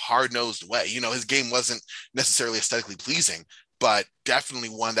of hard nosed way. His game wasn't necessarily aesthetically pleasing, but definitely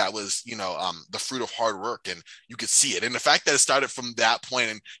one that was, the fruit of hard work, and you could see it. And the fact that it started from that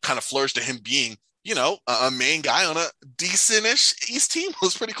point and kind of flourished to him being, a main guy on a decent-ish East team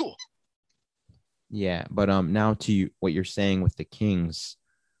was pretty cool. Yeah, but now to what you're saying with the Kings,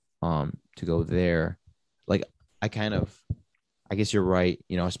 to go there, like I guess you're right,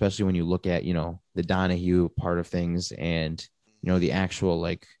 especially when you look at, the Donahue part of things and, the actual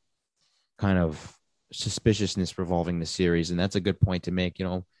like kind of suspiciousness revolving the series. And that's a good point to make,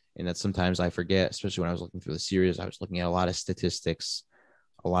 and that sometimes I forget, especially when I was looking through the series, I was looking at a lot of statistics,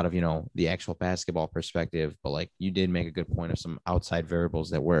 a lot of, the actual basketball perspective, but like you did make a good point of some outside variables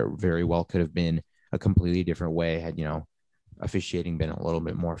that were very well could have been a completely different way had, officiating been a little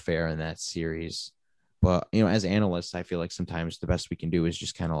bit more fair in that series. But, as analysts, I feel like sometimes the best we can do is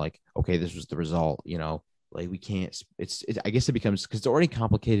just kind of like, okay, this was the result, like we can't, I guess it becomes, because it's already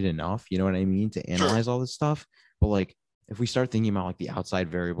complicated enough, you know what I mean, to analyze all this stuff. But like, if we start thinking about like the outside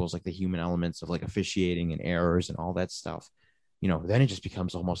variables, like the human elements of like officiating and errors and all that stuff, then it just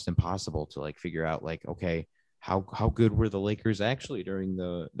becomes almost impossible to like figure out like, okay, how good were the Lakers actually during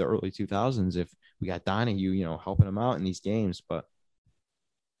the early 2000s if we got Donahue, helping them out in these games. But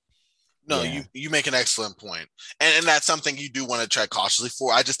no, yeah. You make an excellent point. And that's something you do want to tread cautiously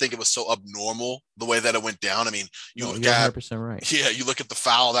for. I just think it was so abnormal the way that it went down. I mean, you're 100% right. Yeah, you look at the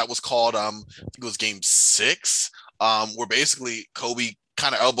foul that was called, I think it was game 6, where basically Kobe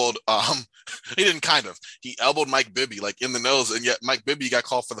kind of elbowed, he elbowed Mike Bibby like in the nose, and yet Mike Bibby got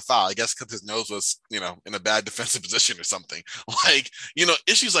called for the foul, I guess because his nose was, in a bad defensive position or something. Like,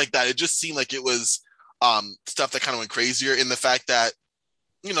 issues like that. It just seemed like it was stuff that kind of went crazier in the fact that,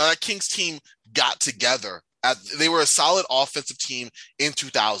 that Kings team got together They were a solid offensive team in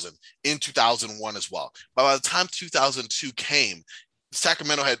 2000, in 2001 as well. But by the time 2002 came,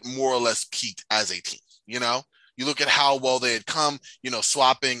 Sacramento had more or less peaked as a team. You look at how well they had come,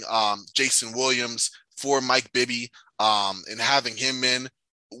 swapping Jason Williams for Mike Bibby, and having him in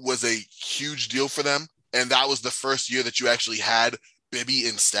was a huge deal for them. And that was the first year that you actually had Bibby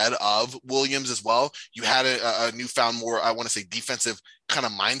instead of Williams as well. You had a newfound, more, I want to say, defensive kind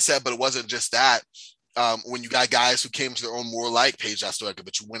of mindset, but it wasn't just that. When you got guys who came to their own, more like Peja Stojakovic,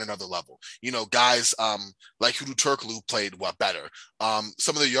 but you win another level. Guys like Hudu Turkoglu played better.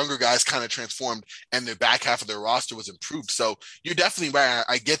 Some of the younger guys kind of transformed, and the back half of their roster was improved. So you're definitely right.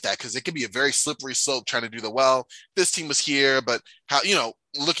 I get that, because it can be a very slippery slope trying to do this team was here, but how,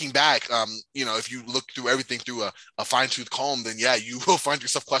 looking back, if you look through everything through a fine-tooth comb, then yeah, you will find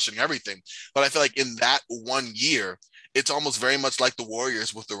yourself questioning everything. But I feel like in that 1 year, it's almost very much like the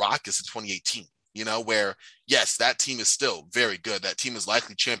Warriors with the Rockets in 2018. Where, yes, that team is still very good. That team is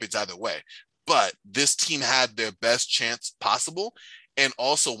likely champions either way. But this team had their best chance possible. And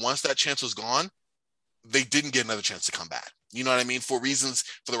also, once that chance was gone, they didn't get another chance to come back. You know what I mean? For reasons,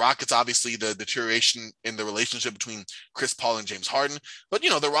 for the Rockets, obviously, the deterioration in the relationship between Chris Paul and James Harden. But,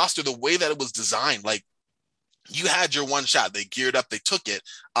 the roster, the way that it was designed, like, you had your one shot. They geared up, they took it.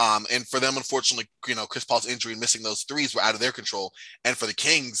 And for them, unfortunately, Chris Paul's injury and missing those threes were out of their control. And for the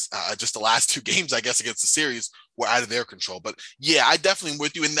Kings, just the last 2 games, I guess, against the series were out of their control. But yeah, I definitely am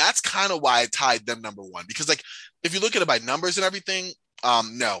with you. And that's kind of why I tied them number 1, because like, if you look at it by numbers and everything,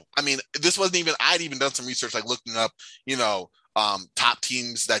 no, I mean, this wasn't even, I'd even done some research, like looking up, top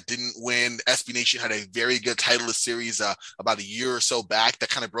teams that didn't win. SB Nation had a very good Titleist series about a year or so back that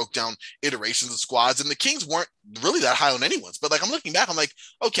kind of broke down iterations of squads, and the Kings weren't really that high on anyone's. But like, I'm looking back, I'm like,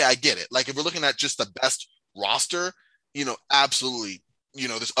 okay, I get it. Like, if we're looking at just the best roster, absolutely,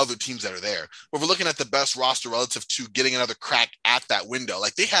 there's other teams that are there. But if we're looking at the best roster relative to getting another crack at that window,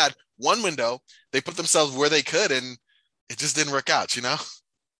 like, they had one window, they put themselves where they could, and it just didn't work out,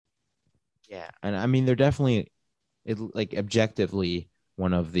 Yeah, and I mean, they're definitely, like, objectively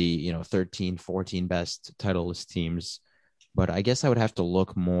one of the 13, 14 best Titleist teams. But I guess I would have to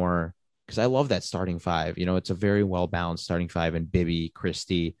look more, because I love that starting 5. It's a very well balanced starting 5, and Bibby,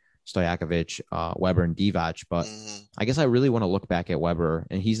 Christie, Stojakovic, Weber, and Divac. But I guess I really want to look back at Weber,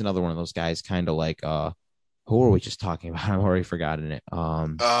 and he's another one of those guys, kind of like who were we just talking about? I've already forgotten it.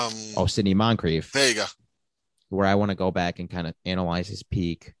 Sidney Moncrief. There you go. Where I want to go back and kind of analyze his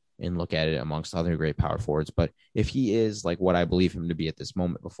peak and look at it amongst other great power forwards. But if he is like what I believe him to be at this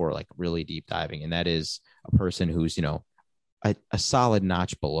moment, before like really deep diving, and that is a person who's, a solid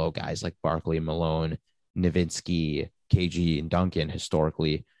notch below guys like Barkley, Malone, Nowitzki, KG, and Duncan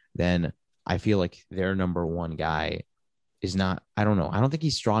historically, then I feel like their number 1 guy is not, I don't know. I don't think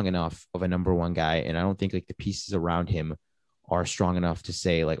he's strong enough of a number 1 guy. And I don't think like the pieces around him are strong enough to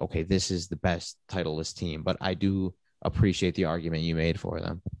say like, okay, this is the best Titleist team. But I do appreciate the argument you made for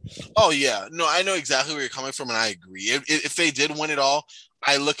them. Oh yeah, no, I know exactly where you're coming from, and I agree. If they did win it all,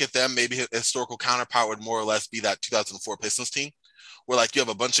 I look at them, maybe a historical counterpart would more or less be that 2004 Pistons team, where like you have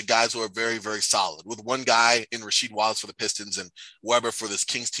a bunch of guys who are very, very solid, with one guy in Rasheed Wallace for the Pistons and Weber for this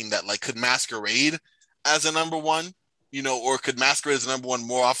Kings team that like could masquerade as a number 1, or could masquerade as a number 1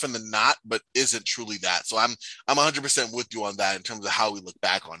 more often than not, but isn't truly that. So I'm 100% with you on that in terms of how we look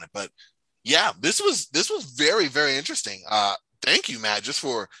back on it. But yeah, this was very, very interesting. Thank you, Matt, just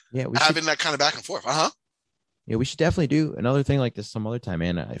for having that kind of back and forth. Yeah, we should definitely do another thing like this some other time,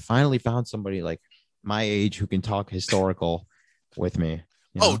 man. I finally found somebody like my age who can talk historical with me.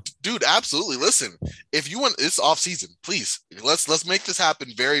 Oh, dude, absolutely. Listen, if you want, it's off season, please let's make this happen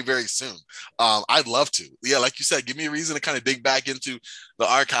very, very soon. I'd love to. Yeah, like you said, give me a reason to kind of dig back into the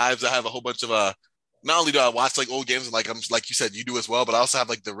archives. I have a whole bunch of not only do I watch like old games, and like like you said, you do as well, but I also have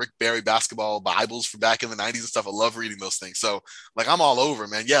like the Rick Barry basketball Bibles from back in the 90s and stuff. I love reading those things. So like, I'm all over,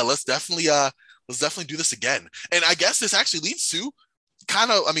 man. Yeah, let's definitely do this again. And I guess this actually leads to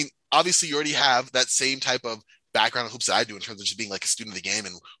kind of, I mean, obviously you already have that same type of background in hoops that I do in terms of just being like a student of the game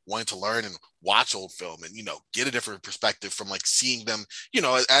and wanting to learn and watch old film and, get a different perspective from like seeing them,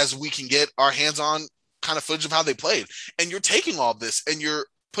 as we can get our hands on kind of footage of how they played. And you're taking all this and you're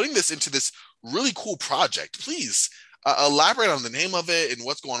putting this into this really cool project. Please elaborate on the name of it and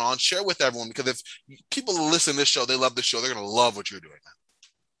what's going on. Share with everyone, because if people listen to this show, they love the show, they're going to love what you're doing.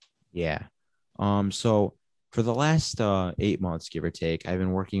 Yeah. So for the last 8 months, give or take, I've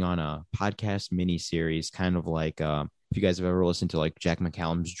been working on a podcast mini series, kind of like if you guys have ever listened to like Jack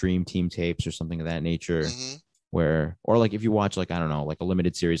McCallum's Dream Team tapes or something of that nature, or like if you watch like, I don't know, like a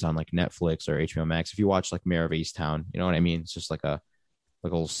limited series on like Netflix or HBO Max, if you watch like Mayor of Easttown, you know what I mean? It's just like a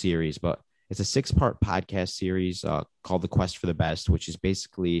little series, but It's a 6-part podcast series called The Quest for the Best, which is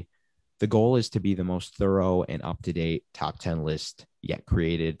basically the goal is to be the most thorough and up-to-date top 10 list yet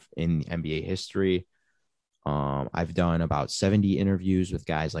created in NBA history. I've done about 70 interviews with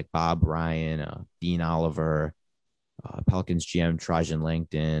guys like Bob Ryan, Dean Oliver, Pelicans GM Trajan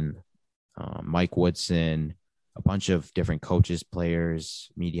Langdon, Mike Woodson, a bunch of different coaches, players,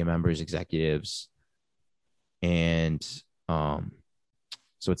 media members, executives. And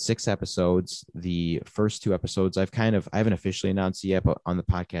so it's 6 episodes. The first 2 episodes, I haven't officially announced it yet, but on the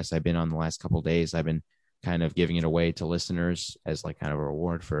podcast I've been on the last couple of days, I've been kind of giving it away to listeners as like kind of a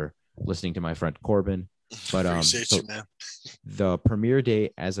reward for listening to my friend Corbin. But Appreciate you, man. The premiere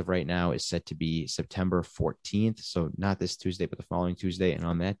date as of right now is set to be September 14th. So not this Tuesday, but the following Tuesday. And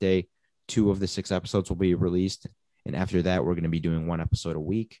on that day, 2 of the 6 episodes will be released. And after that, we're going to be doing 1 episode a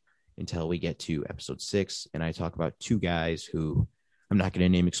week until we get to episode 6. And I talk about 2 guys who I'm not going to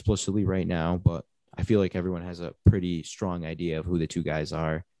name explicitly right now, but I feel like everyone has a pretty strong idea of who the 2 guys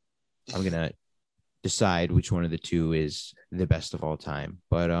are. I'm going to decide which one of the 2 is the best of all time.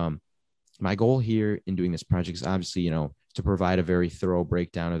 But my goal here in doing this project is obviously, to provide a very thorough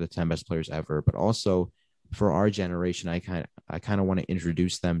breakdown of the 10 best players ever, but also for our generation, I kind of want to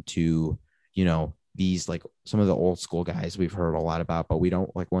introduce them to, these like some of the old school guys we've heard a lot about, but we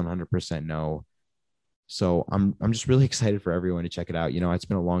don't like 100% know. So I'm just really excited for everyone to check it out. It's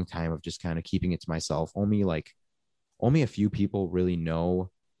been a long time of just kind of keeping it to myself. Only a few people really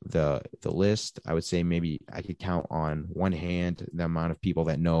know the list. I would say maybe I could count on one hand the amount of people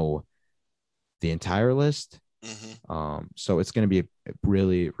that know the entire list. Mm-hmm. So it's going to be a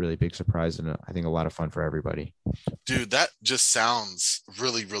really, really big surprise and I think a lot of fun for everybody. Dude, that just sounds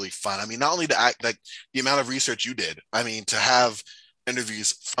really, really fun. I mean, not only the amount of research you did, I mean, to have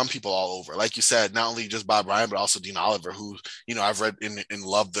interviews from people all over, like you said, not only just Bob Ryan, but also Dean Oliver, who, I've read and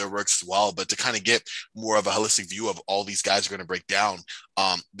loved their works as well, but to kind of get more of a holistic view of all these guys are going to break down.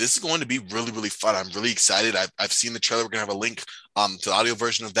 This is going to be really, really fun. I'm really excited. I've seen the trailer. We're going to have a link to the audio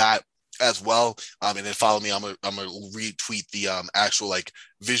version of that as well. And then follow me. I'm gonna retweet the actual like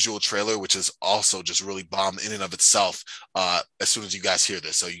visual trailer, which is also just really bomb in and of itself. As soon as you guys hear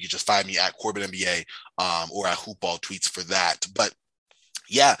this, so you can just find me at Corbin NBA or at Hoopball Tweets for that. But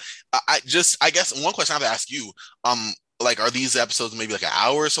yeah, I guess one question I have to ask you, like, are these episodes maybe like an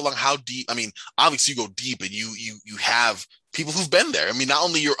hour or so long? How deep? I mean, obviously you go deep and you have people who've been there. I mean, not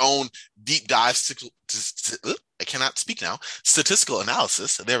only your own deep dive, I cannot speak now, statistical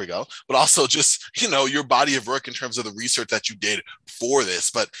analysis, there we go, but also just, your body of work in terms of the research that you did for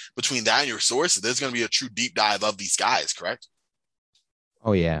this. But between that and your sources, there's going to be a true deep dive of these guys, correct?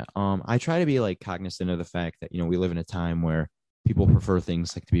 Oh yeah. I try to be like cognizant of the fact that, we live in a time where people prefer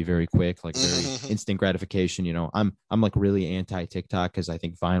things like to be very quick, like very instant gratification. I'm like really anti TikTok because I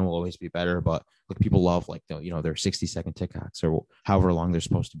think Vine will always be better, but like people love like their 60-second TikToks or however long they're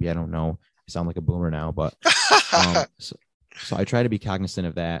supposed to be. I don't know. I sound like a boomer now, but so I try to be cognizant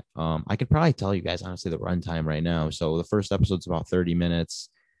of that. I could probably tell you guys honestly the runtime right now. So the first episode's about 30 minutes.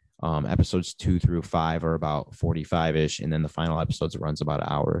 Episodes 2 through 5 are about 45-ish, and then the final episodes runs about an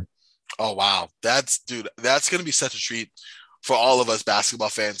hour. Oh wow, that's gonna be such a treat for all of us basketball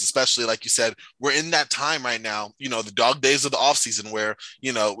fans, especially like you said, we're in that time right now, the dog days of the offseason where,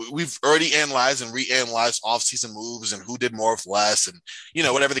 we've already analyzed and reanalyzed offseason moves and who did more with less and,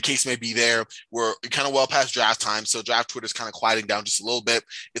 whatever the case may be there. We're kind of well past draft time. So draft Twitter is kind of quieting down just a little bit.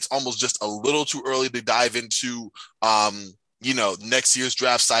 It's almost just a little too early to dive into, next year's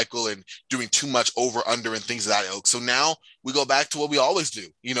draft cycle and doing too much over under and things of that ilk. So now we go back to what we always do.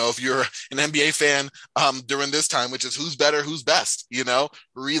 If you're an NBA fan during this time, which is who's better, who's best,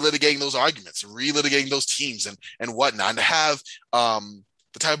 relitigating those arguments, relitigating those teams and whatnot, and to have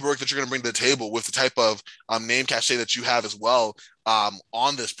the type of work that you're going to bring to the table with the type of name cachet that you have as well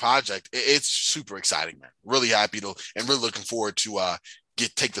on this project. It's super exciting, man. Really happy and really looking forward to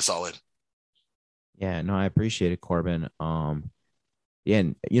take this all in. Yeah, no, I appreciate it, Corbin. Yeah,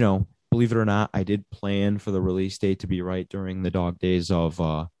 and believe it or not, I did plan for the release date to be right during the dog days of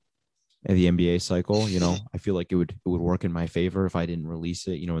the NBA cycle. I feel like it would work in my favor if I didn't release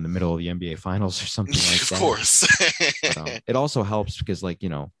it, in the middle of the NBA finals or something like that. Of course. But, it also helps because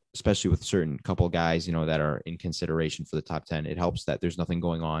especially with certain couple guys, that are in consideration for the top 10, it helps that there's nothing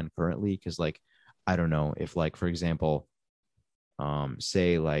going on currently. Cause I don't know if for example,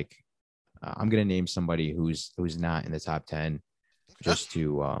 say I'm going to name somebody who's not in the top 10 just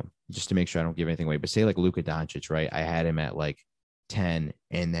to make sure I don't give anything away. But say Luka Doncic, right? I had him at 10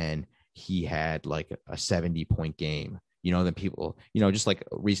 and then he had a 70-point game, then people, just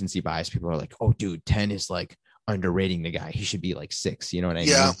recency bias, people are like, oh dude, 10 is underrating the guy. He should be like 6. You know what I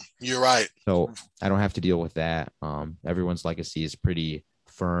Yeah, mean? you're right. So I don't have to deal with that. Everyone's legacy is pretty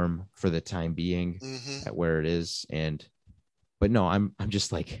firm for the time being at where it is. But no, I'm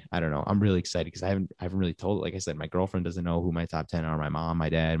just like, I don't know. I'm really excited because I haven't really told. Like I said, my girlfriend doesn't know who my top 10 are. My mom, my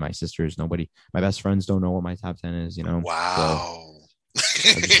dad, my sisters, nobody. My best friends don't know what my top 10 is. Wow. So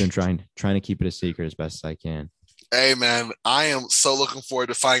I've just been trying to keep it a secret as best as I can. Hey man, I am so looking forward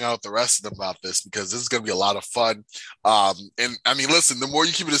to finding out the rest of them about this because this is going to be a lot of fun. And I mean, listen, the more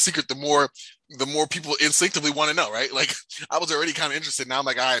you keep it a secret, the more people instinctively want to know, right? Like I was already kind of interested. Now I'm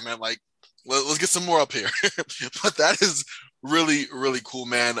like, all right, man, like let's get some more up here. But that is really, really cool,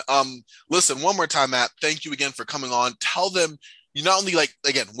 man. Listen, one more time, Matt, thank you again for coming on. Tell them you not only like,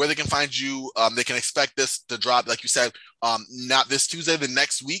 again, where they can find you, they can expect this to drop, like you said, not this Tuesday, the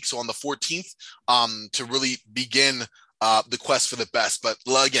next week. So on the 14th, to really begin the quest for the best. But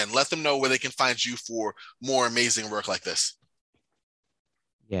again, let them know where they can find you for more amazing work like this.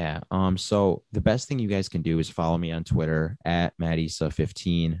 Yeah. So the best thing you guys can do is follow me on Twitter at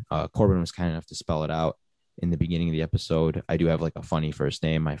Mattisa15. Corbin was kind enough to spell it out in the beginning of the episode. I do have like a funny first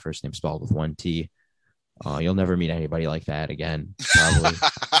name. My first name spelled with 1 T. You'll never meet anybody like that again, probably.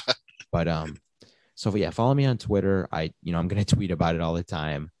 But so yeah, follow me on Twitter. I'm gonna tweet about it all the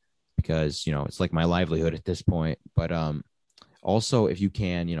time because it's like my livelihood at this point. But also if you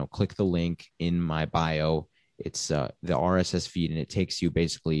can, click the link in my bio. It's the RSS feed, and it takes you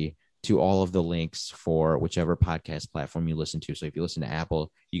basically to all of the links for whichever podcast platform you listen to. So if you listen to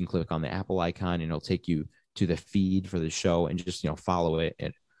Apple, you can click on the Apple icon, and it'll take you to the feed for the show, and just follow it.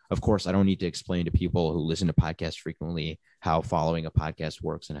 And of course, I don't need to explain to people who listen to podcasts frequently how following a podcast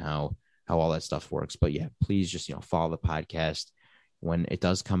works and how all that stuff works. But yeah, please just follow the podcast when it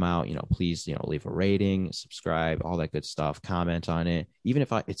does come out. Please leave a rating, subscribe, all that good stuff, comment on it. Even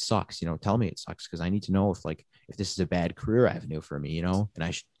if it sucks, tell me it sucks, because I need to know if this is a bad career avenue for me, and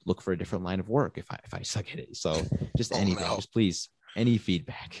I should look for a different line of work if I suck at it. So just anything, just please, any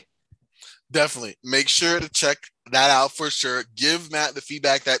feedback. Definitely make sure to check that out for sure. Give Matt the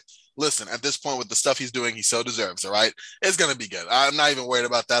feedback that, listen, at this point with the stuff he's doing, he so deserves. All right. It's going to be good. I'm not even worried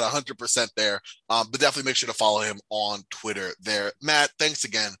about that 100% there. But definitely make sure to follow him on Twitter there. Matt, thanks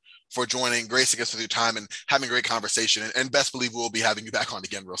again for joining, gracing us with your time and having a great conversation. And best believe we'll be having you back on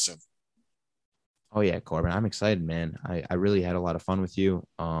again real soon. Oh yeah, Corbin, I'm excited, man. I really had a lot of fun with you.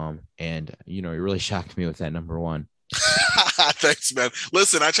 And you really shocked me with that number 1. Thanks, man.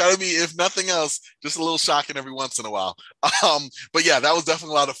 Listen, I try to be, if nothing else, just a little shocking every once in a while. But yeah, that was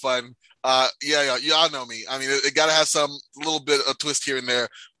definitely a lot of fun. Yeah, y'all know me. I mean, it got to have some little bit of twist here and there,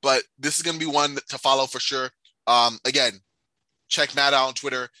 but this is going to be one to follow for sure. Again, check Matt out on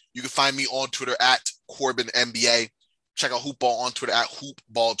Twitter. You can find me on Twitter at Corbin NBA. Check out Hoopball on Twitter at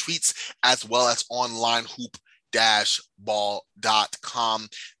Hoopball Tweets, as well as online hoop-ball.com.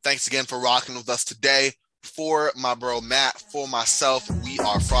 Thanks again for rocking with us today. For my bro Matt, for myself, we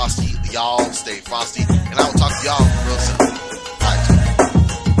are Frosty. Y'all stay frosty, and I will talk to y'all real soon.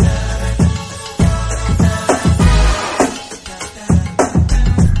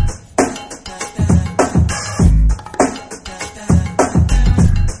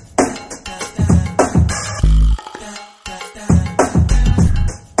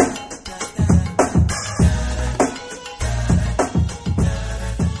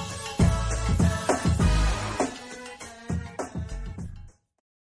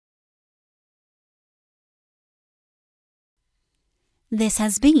 This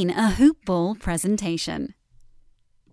has been a Hoop Ball presentation.